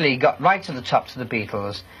eventually got right to the top to the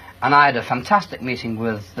Beatles, and I had a fantastic meeting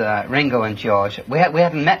with Ringo and George. We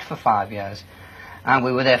hadn't met for 5 years, and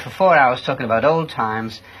we were there for 4 hours talking about old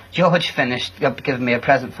times. George finished giving me a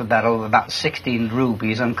present for Beryl of about 16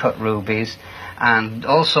 rubies, uncut rubies, and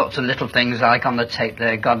all sorts of little things like on the tape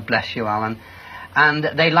there, God bless you, Alan. And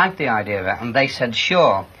they liked the idea of it, and they said,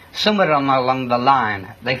 sure. Somewhere along the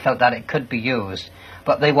line, they felt that it could be used,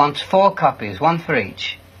 but they want 4 copies, 1 for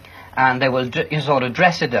each, and they will sort of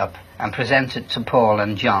dress it up and present it to Paul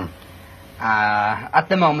and John. At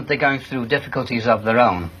the moment, they're going through difficulties of their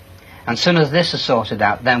own. And as soon as this is sorted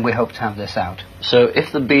out, then we hope to have this out. So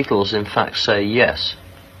if the Beatles, in fact, say yes,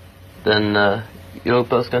 then you're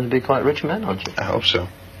both going to be quite rich men, aren't you? I hope so.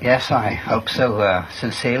 Yes, I hope so,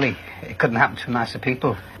 sincerely. It couldn't happen to nicer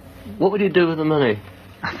people. What would you do with the money?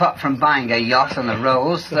 Apart from buying a yacht and a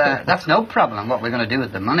Rolls, that's no problem, what we're going to do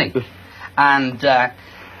with the money. And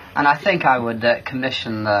I think I would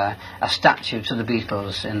commission a statue to the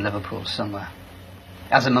Beatles in Liverpool somewhere,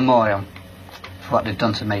 as a memorial for what they've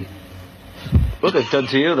done to me. What they've done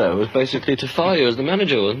to you, though, was basically to fire you as the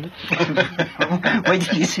manager, wasn't it? Wait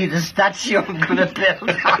till you see the statue I'm going to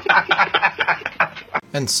build.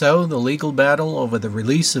 And so the legal battle over the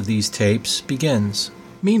release of these tapes begins.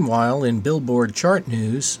 Meanwhile, in Billboard chart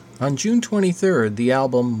news, on June 23rd, the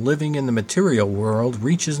album Living in the Material World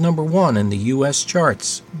reaches number 1 in the U.S.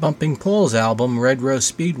 charts, bumping Paul's album Red Rose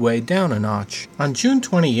Speedway down a notch. On June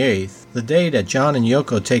 28th, the day that John and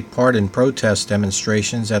Yoko take part in protest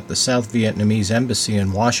demonstrations at the South Vietnamese Embassy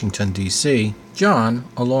in Washington, D.C., John,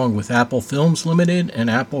 along with Apple Films Limited and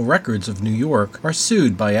Apple Records of New York, are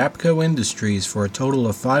sued by APCO Industries for a total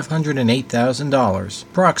of $508,000,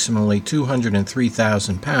 approximately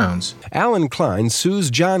 £203,000. Alan Klein sues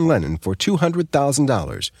John Lennon for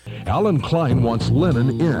 $200,000. Alan Klein wants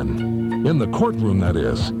Lennon in the courtroom, that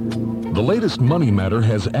is. The latest money matter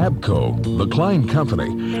has APCO, the Klein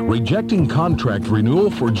Company, rejecting contract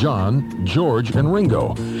renewal for John, George, and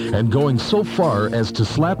Ringo, and going so far as to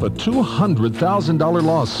slap a $200,000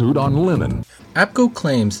 lawsuit on Lennon. APCO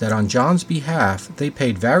claims that on John's behalf, they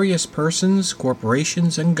paid various persons,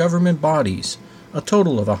 corporations, and government bodies a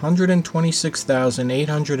total of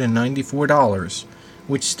 $126,894,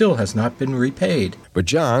 which still has not been repaid. But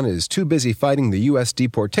John is too busy fighting the U.S.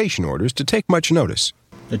 deportation orders to take much notice.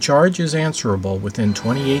 The charge is answerable within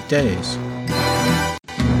 28 days.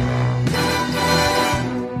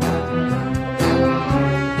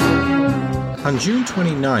 On June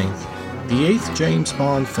 29th, the 8th James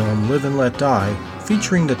Bond film Live and Let Die,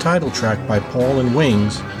 featuring the title track by Paul and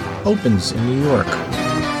Wings, opens in New York.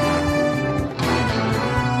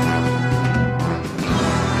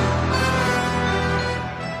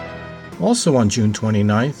 Also on June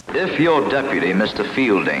 29th, if your deputy, Mr.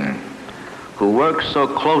 Fielding, who worked so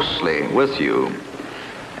closely with you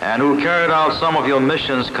and who carried out some of your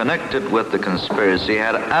missions connected with the conspiracy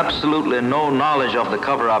had absolutely no knowledge of the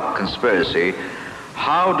cover-up conspiracy,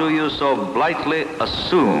 how do you so blithely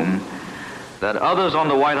assume that others on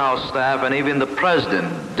the White House staff and even the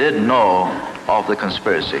president did know of the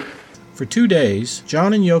conspiracy? For 2 days,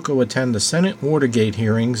 John and Yoko attend the Senate Watergate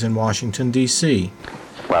hearings in Washington, D.C.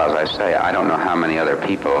 Well, as I say, I don't know how many other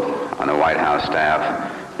people on the White House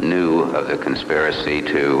staff knew of the conspiracy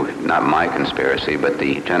to, not my conspiracy, but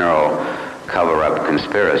the general cover-up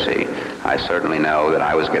conspiracy. I certainly know that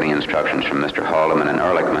I was getting instructions from Mr. Haldeman and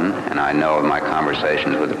Ehrlichman, and I know of my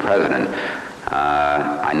conversations with the president.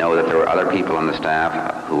 I know that there were other people on the staff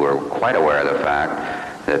who were quite aware of the fact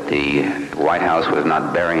that the White House was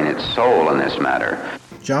not bearing its soul in this matter.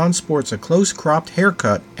 John sports a close-cropped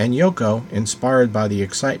haircut, and Yoko, inspired by the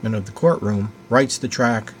excitement of the courtroom, writes the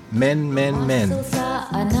track Men, Men, Men. Muscles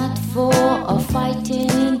are not for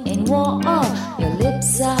fighting in war. Your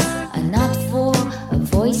lips are not for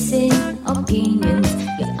voicing opinions.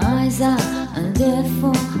 Your eyes are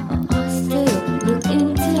therefore still look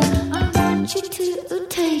into. I want you to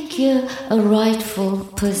take your rightful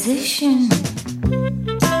position.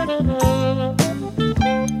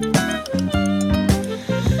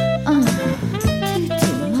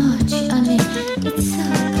 Too much. I mean, it's so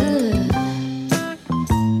good.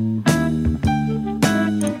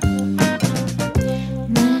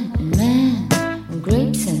 Man,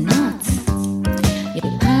 grapes and nuts.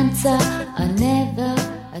 Your pants are never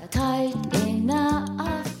tight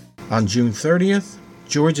enough. On June 30th,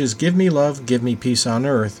 George's Give Me Love, Give Me Peace on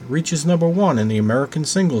Earth reaches number 1 in the American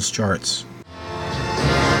singles charts.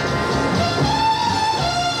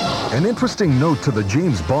 An interesting note to the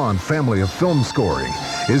James Bond family of film scoring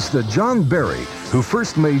is that John Barry, who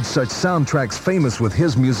first made such soundtracks famous with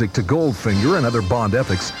his music to Goldfinger and other Bond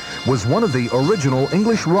epics, was one of the original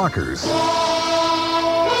English rockers.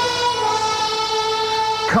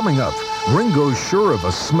 Coming up, Ringo's sure of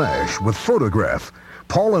a smash with Photograph.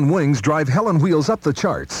 Paul and Wings drive Helen Wheels up the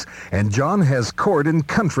charts, and John has chord and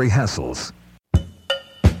country hassles.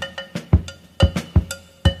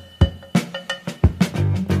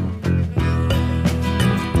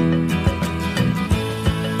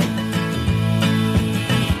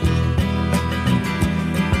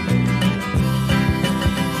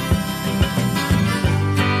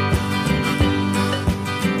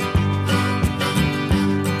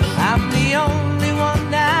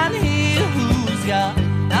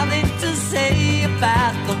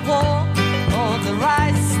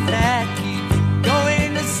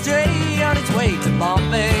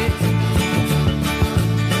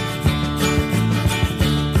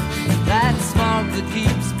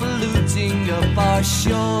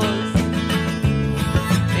 Shores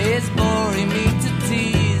is boring me to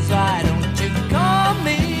tease. Why don't you call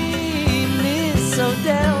me Miss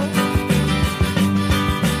Odell?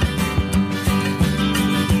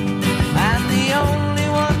 I'm the only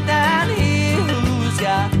one down here who's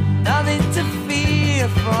got nothing to fear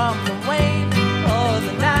from the weight or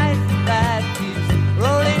the knife that keeps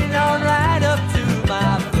rolling on right up to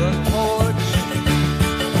my front porch.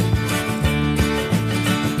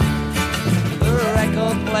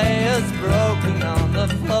 Players broken on the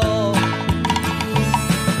floor,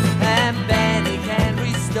 and Benny can't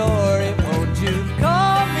restore it. Won't you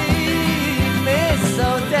call me Miss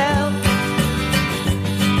Odell?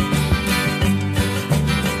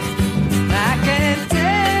 I can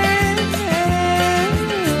tell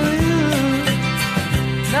you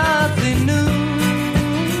nothing new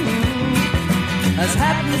has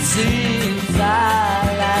happened since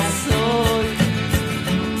I last saw you.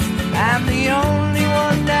 I'm the only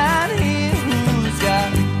one down here who's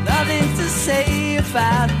got nothing to say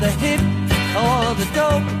about the hit or the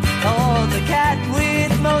dope or the cat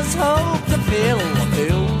with most hope to fill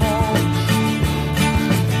more.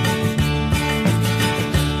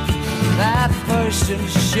 That pushing,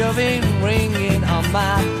 shoving, ringing on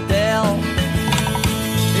my bell,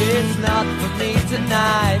 it's not for me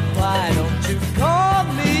tonight. Why don't you call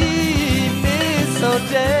me Miss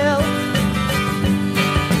Odell?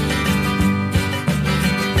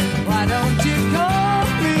 Why don't you call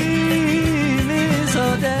me Miss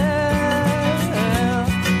Odell?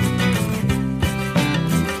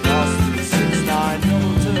 Austin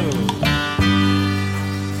 6902.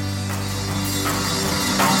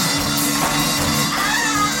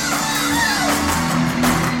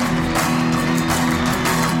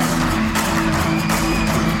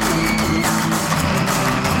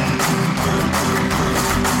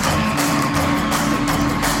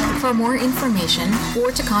 For more information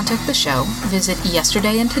or to contact the show, visit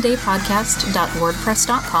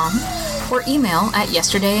yesterdayandtodaypodcast.wordpress.com or email at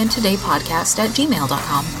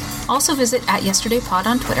yesterdayandtodaypodcast@gmail.com. Also visit @yesterdaypod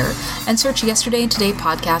on Twitter and search Yesterday and Today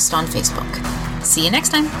Podcast on Facebook. See you next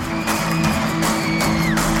time.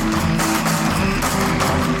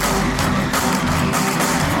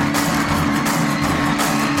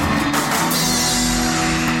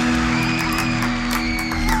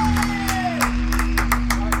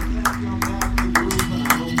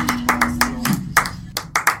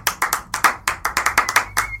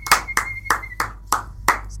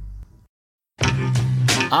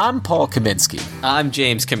 I'm Paul Kaminsky. I'm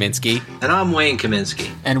James Kaminsky. And I'm Wayne Kaminsky.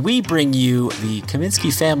 And we bring you the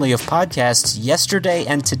Kaminsky family of podcasts, Yesterday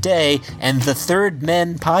and Today, and the Third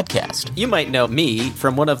Men podcast. You might know me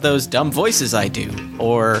from one of those dumb voices I do,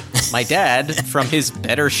 or my dad from his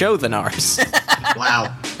better show than ours.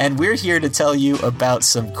 Wow. And we're here to tell you about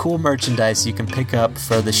some cool merchandise you can pick up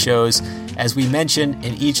for the shows. As we mention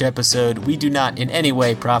in each episode, we do not in any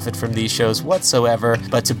way profit from these shows whatsoever,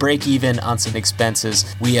 but to break even on some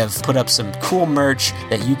expenses, we have put up some cool merch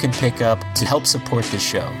that you can pick up to help support the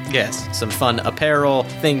show. Yes, some fun apparel,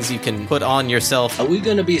 things you can put on yourself. Are we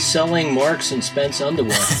going to be selling Marks and Spence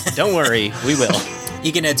underwear? Don't worry, we will.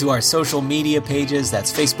 You can head to our social media pages.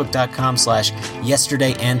 That's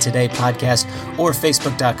facebook.com/Yesterday and Today podcast or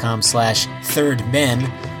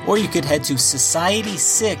facebook.com/thirdmen. Or you could head to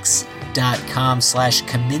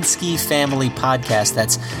society6.com/Kaminsky Family Podcast.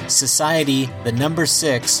 That's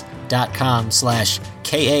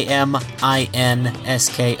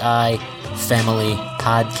society6.com/KAMINSKI Family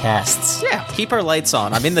Podcasts. Yeah, keep our lights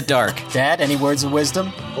on. I'm in the dark. Dad, any words of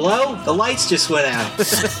wisdom? Hello? The lights just went out.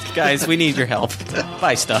 Guys, we need your help.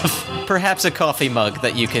 Buy stuff. Perhaps a coffee mug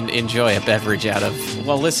that you can enjoy a beverage out of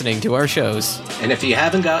while listening to our shows. And if you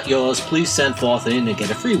haven't got yours, please send forth in and get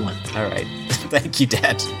a free one. All right. Thank you,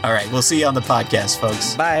 Dad. All right, we'll see you on the podcast,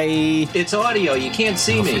 folks. Bye. It's audio. You can't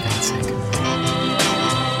see me. For God's sake.